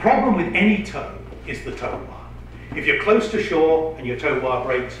 the problem with any tow is the tow wire. If you're close to shore and your tow wire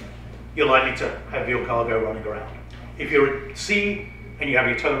breaks, you're likely to have your cargo running around. If you're at sea and you have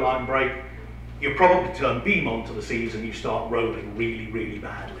your tow line break, you'll probably turn beam onto the seas and you start rolling really, really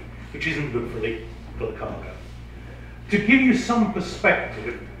badly, which isn't good for the cargo. To give you some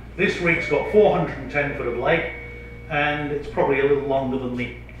perspective, this rig's got 410 foot of leg, and it's probably a little longer than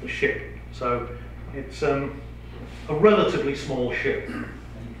the ship. So it's a relatively small ship.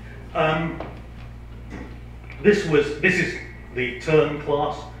 This is the Tern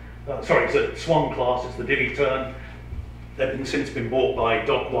class. It's a Swan class. It's the Divvy Tern. They've since been bought by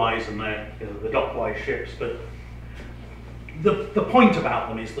Dockwise, and they're the Dockwise ships. But the point about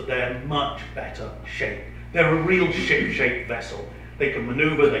them is that they're much better shape. They're a real ship-shaped vessel. They can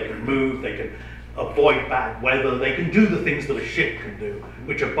maneuver, they can move, they can avoid bad weather, they can do the things that a ship can do,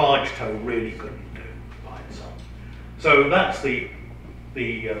 which a barge tow really couldn't do by itself. So that's the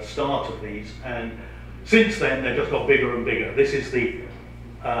start of these, and since then they've just got bigger and bigger. This is the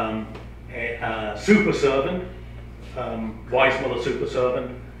Super Servant, Weissmuller Super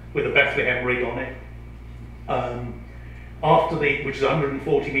Servant, with a Bethlehem rig on it, which is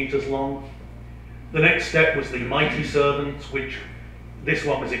 140 meters long. The next step was the Mighty Servant, which this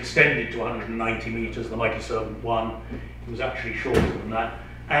one was extended to 190 meters, the Mighty Servant 1. It was actually shorter than that.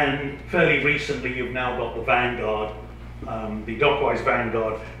 And fairly recently, you've now got the Vanguard, the Dockwise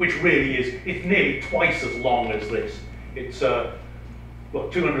Vanguard, which really it's nearly twice as long as this. It's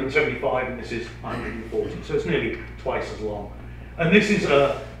 275 and this is 140, so it's nearly twice as long. And this is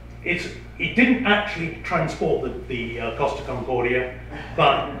it didn't actually transport the Costa Concordia,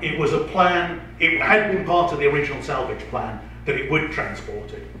 but it was a plan. It had been part of the original salvage plan that it would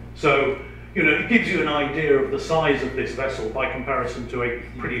transport it. So, it gives you an idea of the size of this vessel by comparison to a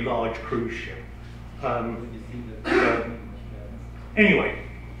pretty large cruise ship. Anyway,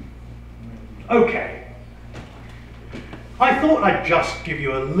 okay. I thought I'd just give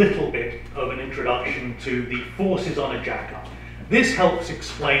you a little bit of an introduction to the forces on a jack-up. This helps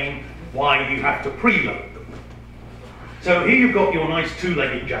explain why you have to preload them. So here you've got your nice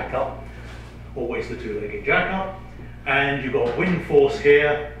two-legged jack-up, always the two-legged jack-up, and you've got wind force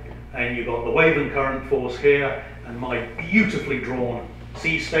here, and you've got the wave and current force here, and my beautifully drawn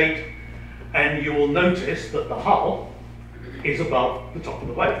sea state, and you will notice that the hull is above the top of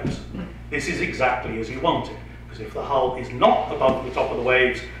the waves. This is exactly as you want it, because if the hull is not above the top of the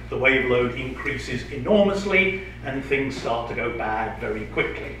waves, the wave load increases enormously, and things start to go bad very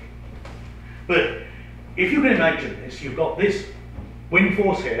quickly. But if you can imagine this, you've got this wind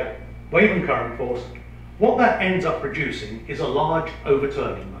force here, wave and current force. What that ends up producing is a large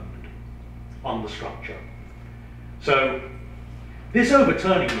overturning moment on the structure. So this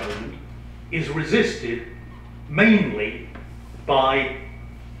overturning moment is resisted mainly by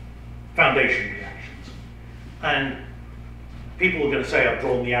foundation reactions. And people are going to say I've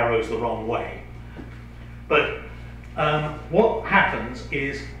drawn the arrows the wrong way. But what happens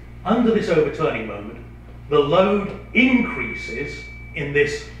is, under this overturning moment, the load increases in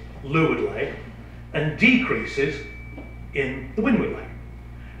this leeward leg and decreases in the windward leg.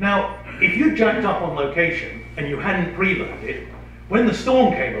 Now, if you jacked up on location and you hadn't preloaded, when the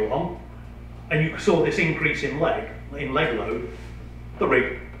storm came along and you saw this increase in leg load, the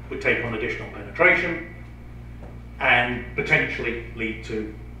rig would take on additional penetration and potentially lead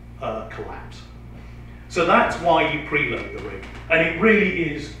to collapse. So that's why you preload the rig, and it really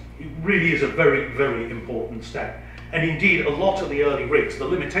is a very, very important step. And indeed, a lot of the early rigs, the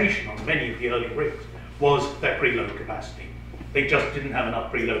limitation on many of the early rigs was their preload capacity. They just didn't have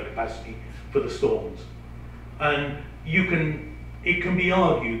enough preload capacity for the storms. And it can be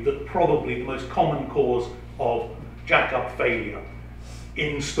argued that probably the most common cause of jack-up failure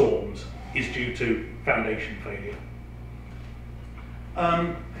in storms is due to foundation failure.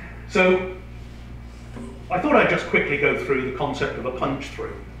 So I thought I'd just quickly go through the concept of a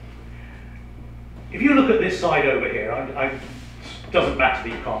punch-through. If you look at this side over here, it doesn't matter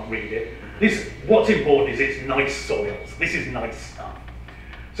that you can't read it. What's important is it's nice soils. This is nice stuff.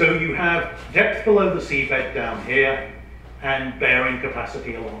 So you have depth below the seabed down here and bearing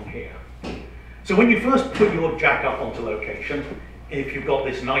capacity along here. So when you first put your jack up onto location, if you've got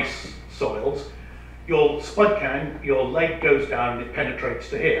this nice soils, your spud can, your leg goes down and it penetrates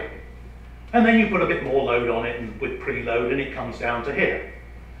to here. And then you put a bit more load on it and with preload and it comes down to here.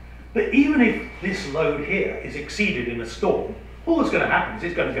 But even if this load here is exceeded in a storm, all that's going to happen is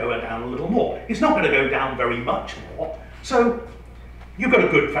it's going to go down a little more. It's not going to go down very much more. So you've got a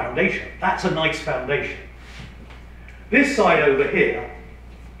good foundation. That's a nice foundation. This side over here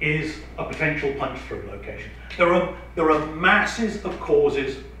is a potential punch-through location. There are masses of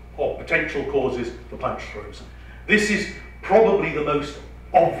causes or potential causes for punch-throughs. This is probably the most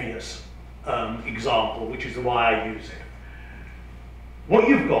obvious example, which is why I use it. What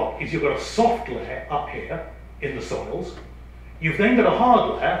you've got is you've got a soft layer up here in the soils. You've then got a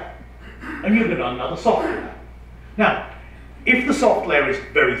hard layer, and you've got another soft layer. Now, if the soft layer is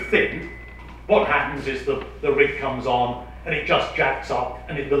very thin, what happens is the rig comes on and it just jacks up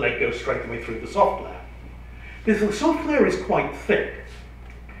and the leg goes straight away through the soft layer. If the soft layer is quite thick,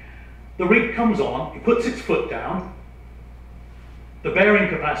 the rig comes on, it puts its foot down, the bearing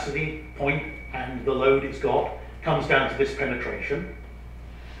capacity point and the load it's got comes down to this penetration.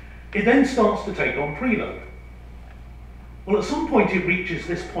 It then starts to take on preload. Well, at some point it reaches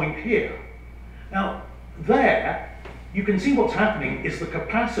this point here. Now, there, you can see what's happening is the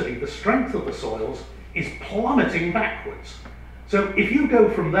capacity, the strength of the soils is plummeting backwards. So if you go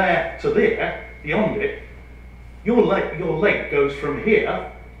from there to there, beyond it, your leg goes from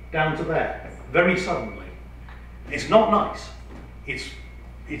here down to there, very suddenly. It's not nice.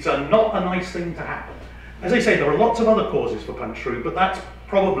 It's not a nice thing to happen. As I say, there are lots of other causes for punch-through, but that's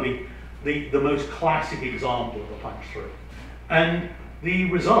probably the most classic example of a punch-through. And the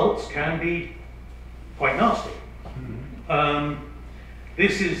results can be quite nasty.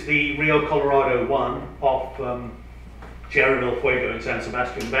 This is the Rio Colorado one off Tierra del Fuego in San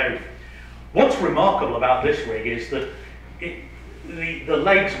Sebastian Bay. What's remarkable about this rig is that the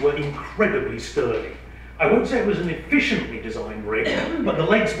legs were incredibly sturdy. I won't say it was an efficiently designed rig, but the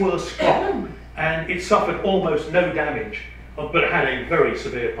legs were strong and it suffered almost no damage, but had a very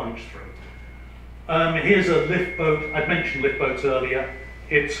severe punch through. Here's a lift boat. I'd mentioned lift boats earlier.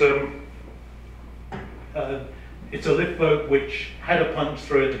 It's a lift boat which had a punch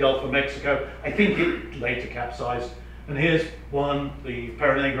through in the Gulf of Mexico. I think it later capsized. And here's one, the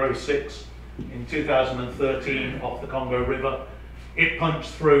Perenegro 6 in 2013 off the Congo River. It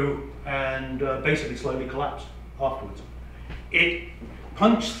punched through and basically slowly collapsed afterwards.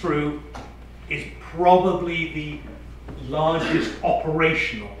 Punch through is probably the largest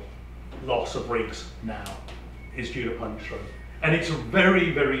operational loss of rigs now, is due to punch through. And it's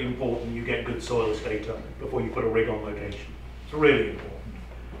very, very important you get good soils data before you put a rig on location. It's really important.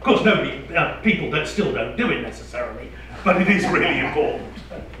 Of course, people still don't do it necessarily, but it is really important.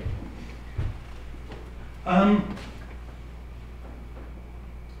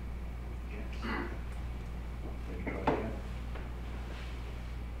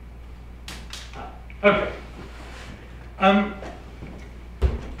 Okay.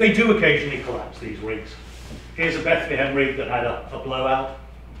 They do occasionally collapse, these rigs. Here's a Bethlehem rig that had a blowout.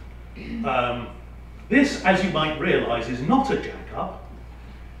 This, as you might realise, is not a jack-up,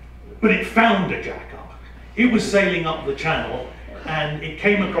 but it found a jack-up. it was sailing up the channel and it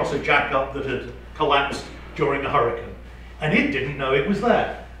came across a jack-up that had collapsed during a hurricane. And it didn't know it was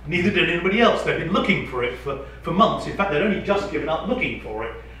there. Neither did anybody else. They'd been looking for it for months. In fact, they'd only just given up looking for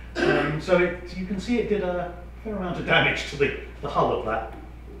it. So you can see it did a fair amount of damage to the hull of that.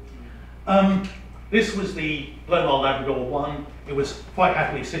 This was the Glomar Labrador 1. It was quite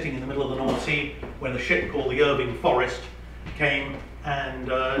happily sitting in the middle of the North Sea when a ship called the Irving Forrest came and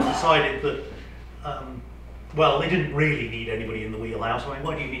decided that, well, they didn't really need anybody in the wheelhouse. I mean,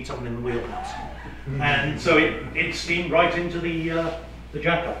 why do you need someone in the wheelhouse? And so it steamed right into the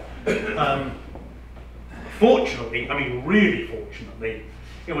jack-up. Fortunately, I mean really fortunately,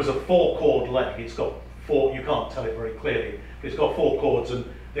 it was a 4-chord leg. It's got 4, you can't tell it very clearly, but it's got 4 chords and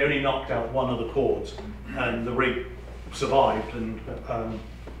they only knocked out one of the chords and the rig survived and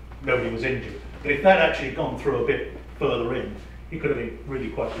nobody was injured. But if that had actually gone through a bit further in, it could have been really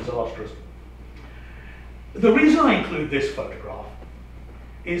quite disastrous. The reason I include this photograph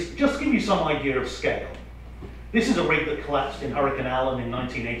is just to give you some idea of scale. This is a rig that collapsed in Hurricane Allen in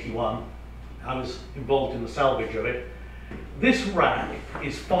 1981. I was involved in the salvage of it. This rack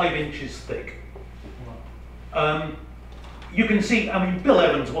is 5 inches thick. You can see, I mean, Bill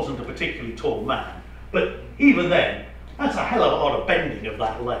Evans wasn't a particularly tall man, but even then, that's a hell of a lot of bending of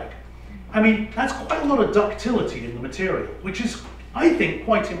that leg. I mean, that's quite a lot of ductility in the material, which is, I think,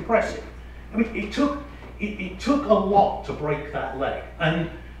 quite impressive. I mean, it took a lot to break that leg, and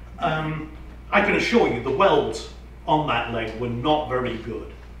I can assure you the welds on that leg were not very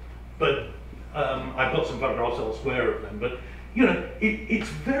good. But I've got some photographs elsewhere of them. But you know, it's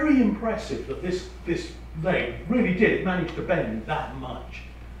very impressive that this leg really did manage to bend that much.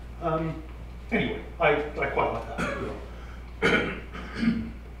 Anyway, I quite like that.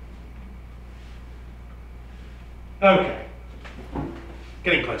 Okay,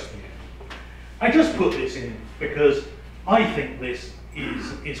 getting close to the end. I just put this in because I think this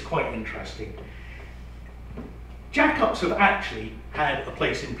is quite interesting. Jack-ups have actually had a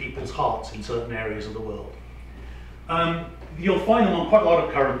place in people's hearts in certain areas of the world. You'll find them on quite a lot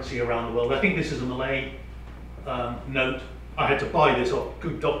of currency around the world. I think this is a Malay note. I had to buy this off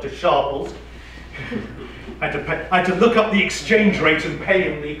good Dr. Sharples. I had to look up the exchange rate and pay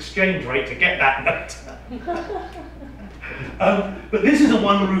him the exchange rate to get that note. But this is a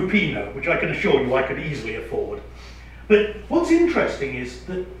 1 rupee note, which I can assure you I could easily afford. But what's interesting is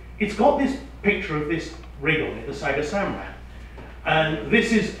that it's got this picture of this rig on it, the Saga Samrat. And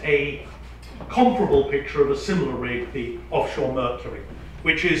this is a comparable picture of a similar rig, the Offshore Mercury,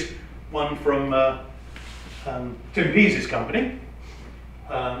 which is one from Tim Pease's company.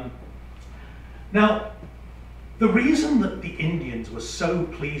 Now, the reason that the Indians were so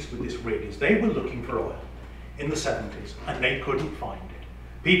pleased with this rig is they were looking for oil in the 70s and they couldn't find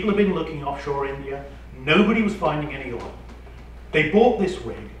it. People have been looking offshore India, nobody was finding any oil. They bought this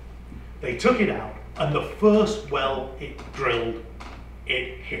rig, they took it out, and the first well it drilled,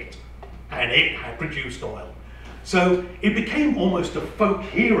 it hit, and it had produced oil. So it became almost a folk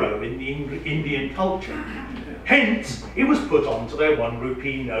hero in the Indian culture. Hence, it was put onto their 1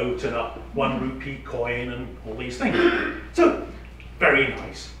 rupee note and a 1 rupee coin and all these things. So, very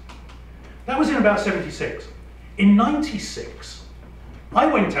nice. That was in about 76. In 96, I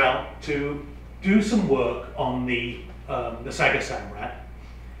went out to do some work on the Saga Samrat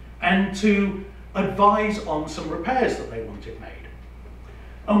and to advise on some repairs that they wanted made.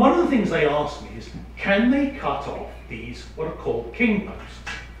 And one of the things they asked me is, can they cut off these, what are called king posts?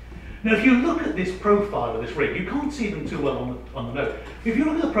 Now, if you look at this profile of this rig, you can't see them too well on the note. If you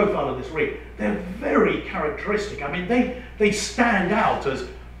look at the profile of this rig, they're very characteristic. I mean, they stand out as,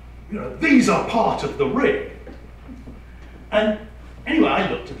 you know, these are part of the rig. And anyway,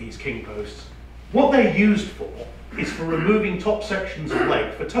 I looked at these king posts. What they're used for is for removing top sections of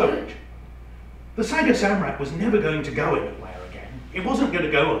leg for towage. The Saga Samrat was never going to go anywhere again. It wasn't going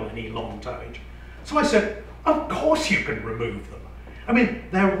to go on any long towage. So I said, of course you can remove them. I mean,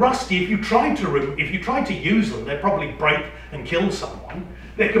 they're rusty. If you tried to use them, they'd probably break and kill someone.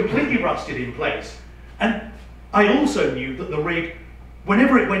 They're completely rusted in place. And I also knew that the rig,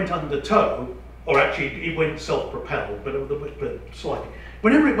 whenever it went under tow, or actually it went self-propelled, but slightly,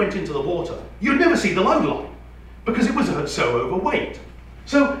 whenever it went into the water, you'd never see the load line because it was so overweight.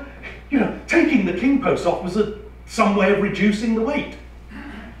 So, you know, taking the king post off was some way of reducing the weight.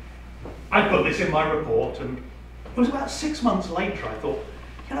 I put this in my report, and it was about 6 months later I thought,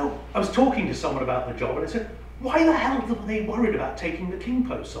 you know, I was talking to someone about the job and I said, why the hell were they worried about taking the king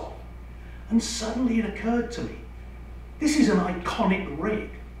posts off? And suddenly it occurred to me, this is an iconic rig.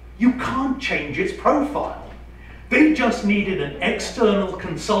 You can't change its profile. They just needed an external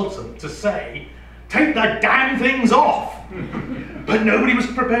consultant to say, take the damn things off. But nobody was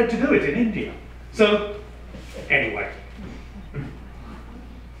prepared to do it in India. So, anyway.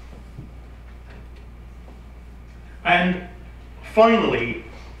 And finally,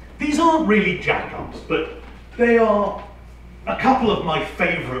 these aren't really jack-ups, but they are a couple of my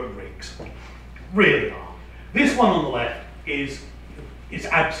favourite rigs. Really are. This one on the left is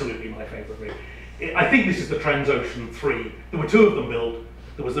absolutely my favourite rig. I think this is the Transocean 3. There were two of them built.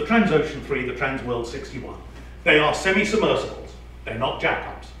 There was the Transocean 3, the Transworld 61. They are semi-submersibles. They're not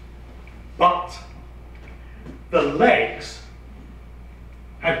jack-ups. But the legs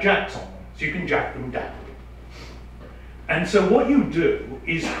have jacks on them, so you can jack them down. And so what you do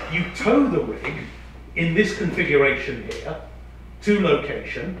is you tow the rig in this configuration here to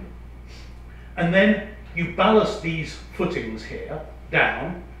location, and then you ballast these footings here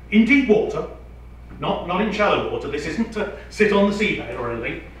down in deep water, not in shallow water. This isn't to sit on the seabed or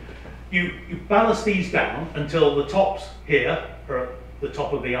anything. You ballast these down until the tops here are at the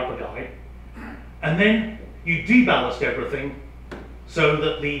top of the upper guide, and then you deballast everything so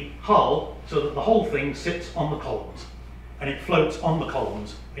that the whole thing sits on the columns, and it floats on the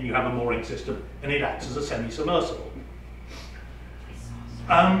columns, and you have a mooring system, and it acts as a semi-submersible.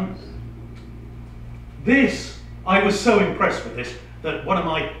 I was so impressed with this that one of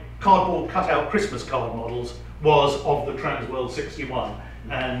my cardboard cutout Christmas card models was of the Transworld 61,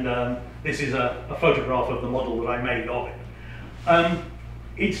 and this is a photograph of the model that I made of it.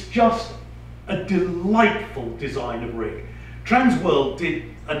 It's just a delightful design of rig. Transworld did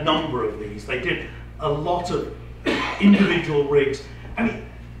a number of these. They did a lot of individual rigs. I mean,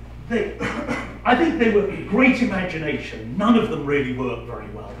 I think they were great imagination. None of them really worked very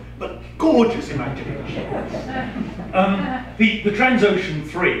well, but gorgeous imagination. The Transocean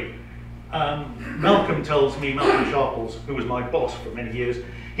 3, Malcolm Sharples, who was my boss for many years,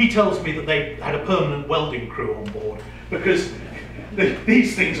 he tells me that they had a permanent welding crew on board because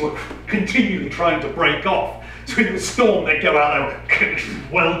these things were continually trying to break off. So in the storm, they'd go out there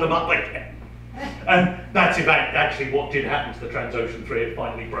and weld them up again. And that's in fact actually what did happen to the Transocean 3. It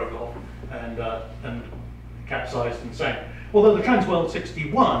finally broke off and capsized and sank. Although the Transworld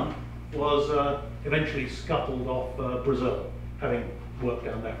 61 was eventually scuttled off Brazil, having worked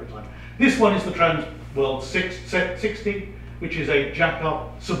down there for a time. This one is the Transworld 60, which is a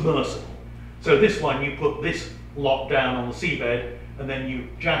jack-up submersible. So this one, you put this lot down on the seabed, and then you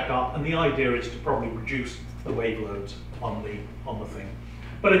jack up, and the idea is to probably reduce the wave loads on the thing.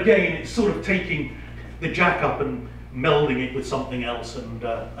 But again, it's sort of taking the jack up and melding it with something else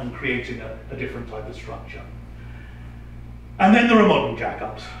and creating a different type of structure. And then there are modern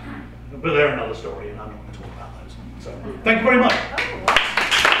jack-ups, but they're another story, and I'm not going to talk about those. So, thank you very much.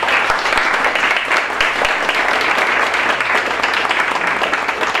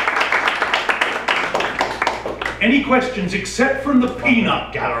 Any questions except from the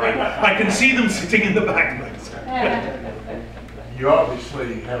peanut gallery? I can see them sitting in the back there. You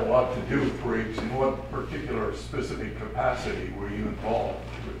obviously had a lot to do with rigs. In what particular specific capacity were you involved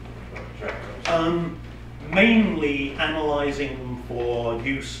with jack-ups? Mainly analysing them for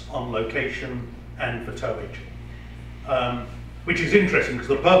use on location and for towage. Which is interesting because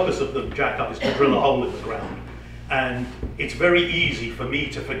the purpose of the jack-up is to drill a hole in the ground. And it's very easy for me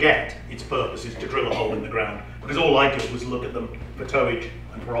to forget its purpose is to drill a hole in the ground, because all I did was look at them for towage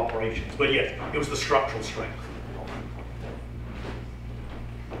and for operations. But yes, it was the structural strength.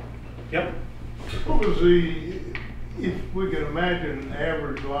 Yep. What was if we could imagine an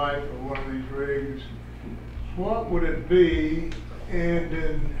average life of one of these rigs, what would it be, and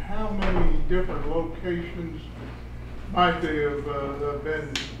in how many different locations might they have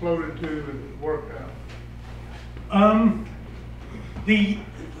been floated to and worked out? The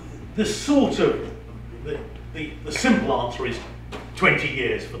sort of the simple answer is 20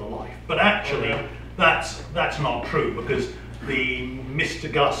 years for the life, but actually that's not true, because the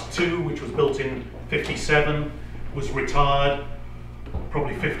Mr. Gus 2, which was built in '57, was retired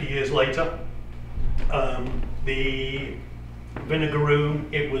probably 50 years later. The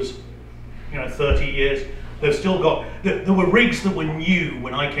Vinegaroon, it was 30 years. They've still got, there were rigs that were new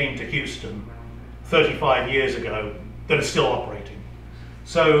when I came to Houston 35 years ago that are still operating.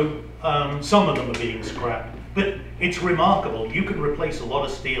 So some of them are being scrapped, but it's remarkable. You can replace a lot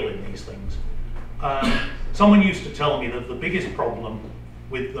of steel in these things. Someone used to tell me that the biggest problem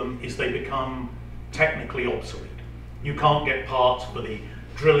with them is they become technically obsolete. You can't get parts for the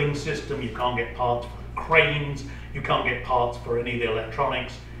drilling system, you can't get parts for cranes, you can't get parts for any of the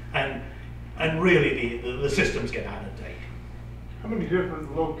electronics, and really the systems get out of date. How many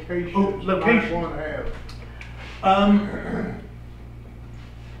different locations might one have?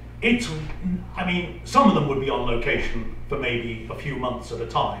 I mean, some of them would be on location for maybe a few months at a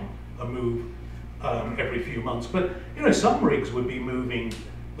time, a move every few months. But you know, some rigs would be moving.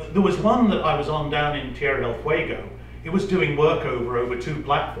 There was one that I was on down in Tierra del Fuego. It was doing work over 2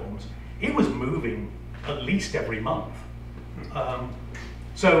 platforms. It was moving at least every month.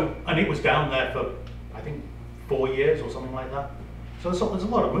 And it was down there for, I think, 4 years or something like that. So there's a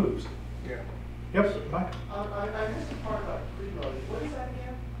lot of moves. Yeah. Yep, back. I missed the part about preloading. What is that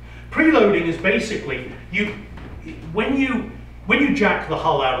again? Preloading is basically when you jack the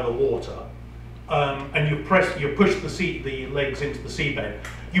hull out of the water and you push the legs into the seabed,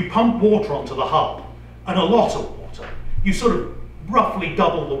 you pump water onto the hull, and a lot of water. You sort of roughly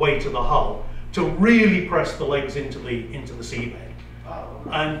double the weight of the hull to really press the legs into the seabed.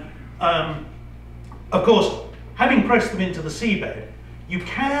 And of course, having pressed them into the seabed, you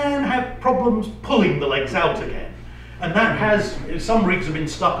can have problems pulling the legs out again. And that has, some rigs have been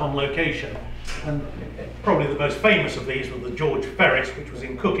stuck on location. And probably the most famous of these was the George Ferris, which was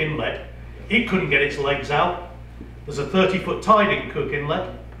in Cook Inlet. It couldn't get its legs out. There's a 30-foot tide in Cook Inlet.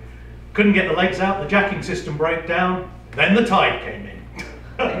 Couldn't get the legs out, the jacking system broke down, then the tide came in.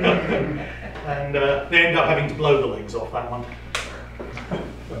 And they ended up having to blow the legs off that one.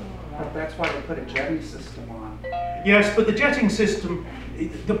 That's why they put a jetting system on. Yes, but the jetting system,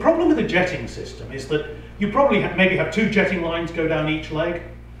 the problem with the jetting system is that you probably maybe have 2 jetting lines go down each leg.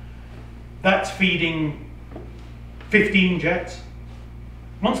 That's feeding 15 jets.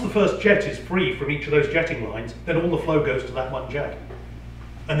 Once the first jet is free from each of those jetting lines, then all the flow goes to that one jet.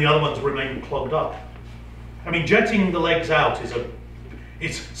 And the other ones remain clogged up. I mean, jetting the legs out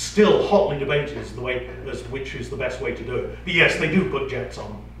it's still hotly debated as which is the best way to do it. But yes, they do put jets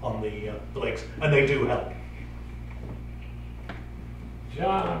on the legs, and they do help.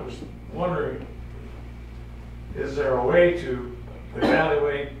 John, I was wondering, is there a way to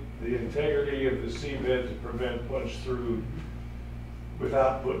evaluate the integrity of the seabed to prevent punch through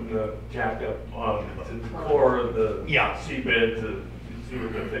without putting the jack up on the core of the seabed to see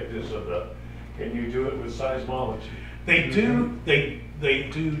what the thickness of the, can you do it with seismology? They do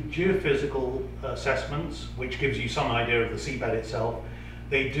geophysical assessments, which gives you some idea of the seabed itself.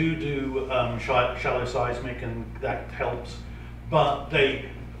 They do shallow seismic, and that helps. But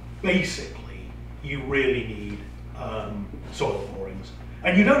you really need soil borings,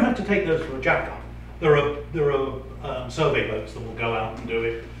 and you don't have to take those from a jackup. There are survey boats that will go out and do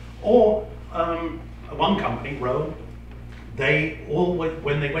it, or one company, Rowan.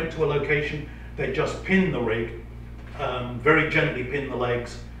 When they went to a location, they just pin the rig, very gently pin the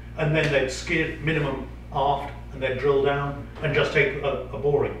legs, and then they'd skid minimum aft, and they'd drill down and just take a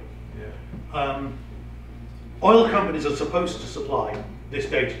boring. Yeah. Oil companies are supposed to supply this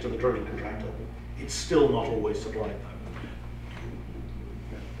data to the drilling contractor. It's still not always supplied though.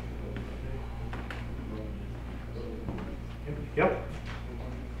 Yep.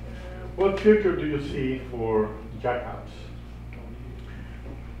 What future do you see for jackups?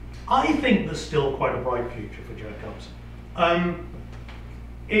 I think there's still quite a bright future for jackups.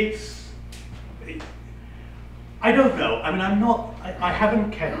 I don't know. I mean, I haven't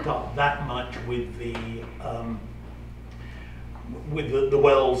kept up that much with the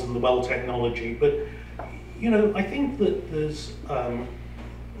wells and the well technology, but you know, I think that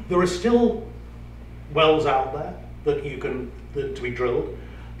there are still wells out there to be drilled.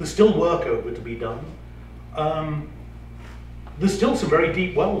 There's still work over to be done. There's still some very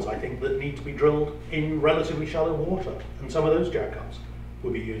deep wells, I think, that need to be drilled in relatively shallow water, and some of those jackups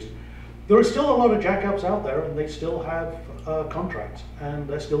will be used. There are still a lot of jackups out there, and they still have contracts, and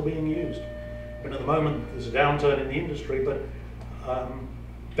they're still being used. And at the moment, there's a downturn in the industry, but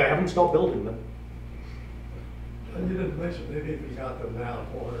they haven't stopped building them. And you didn't mention maybe if you got them now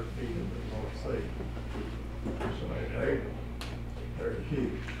 400 feet in the North Sea. So they're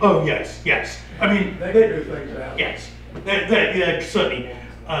huge. Oh yes, yes. I mean, they can do things out. Yes, they're certainly.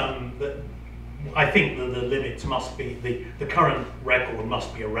 I think that the limits must be the current record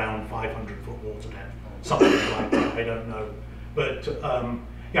must be around 500-foot water depth, something like that. I don't know, but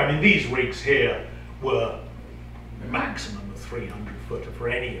yeah, I mean these rigs here were maximum of 300 foot for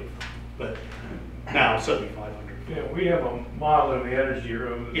any of them, but now certainly 500. Yeah, we have a model in the energy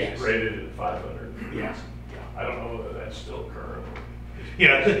room that's Yes. rated at 500. Yes. I don't know whether that's still current.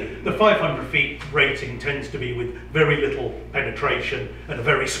 Yeah, the 500 feet rating tends to be with very little penetration and a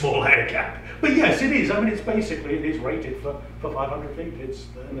very small air gap. But yes, it is. I mean, it is rated for 500 feet. They're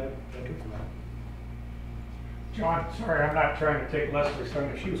good for that. John, sorry, I'm not trying to take Leslie's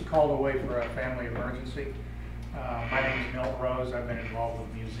thunder. She was called away for a family emergency. My name is Milt Rose. I've been involved with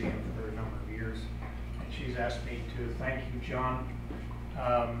the museum for a number of years. And she's asked me to thank you, John,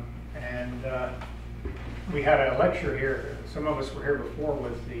 And we had a lecture here. Some of us were here before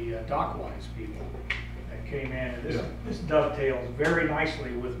with the Dockwise people that came in. And this dovetails very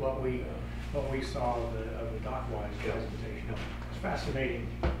nicely with what we saw of the Dockwise presentation. It's fascinating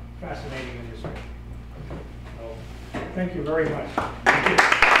industry. So, thank you very much. Thank you.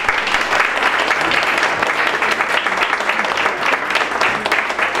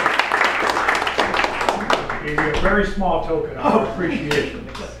 Gave you a very small token of our appreciation.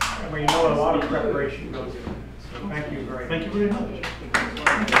 I mean, you know, a lot of preparation goes into it. So thank you very much. Thank you very much.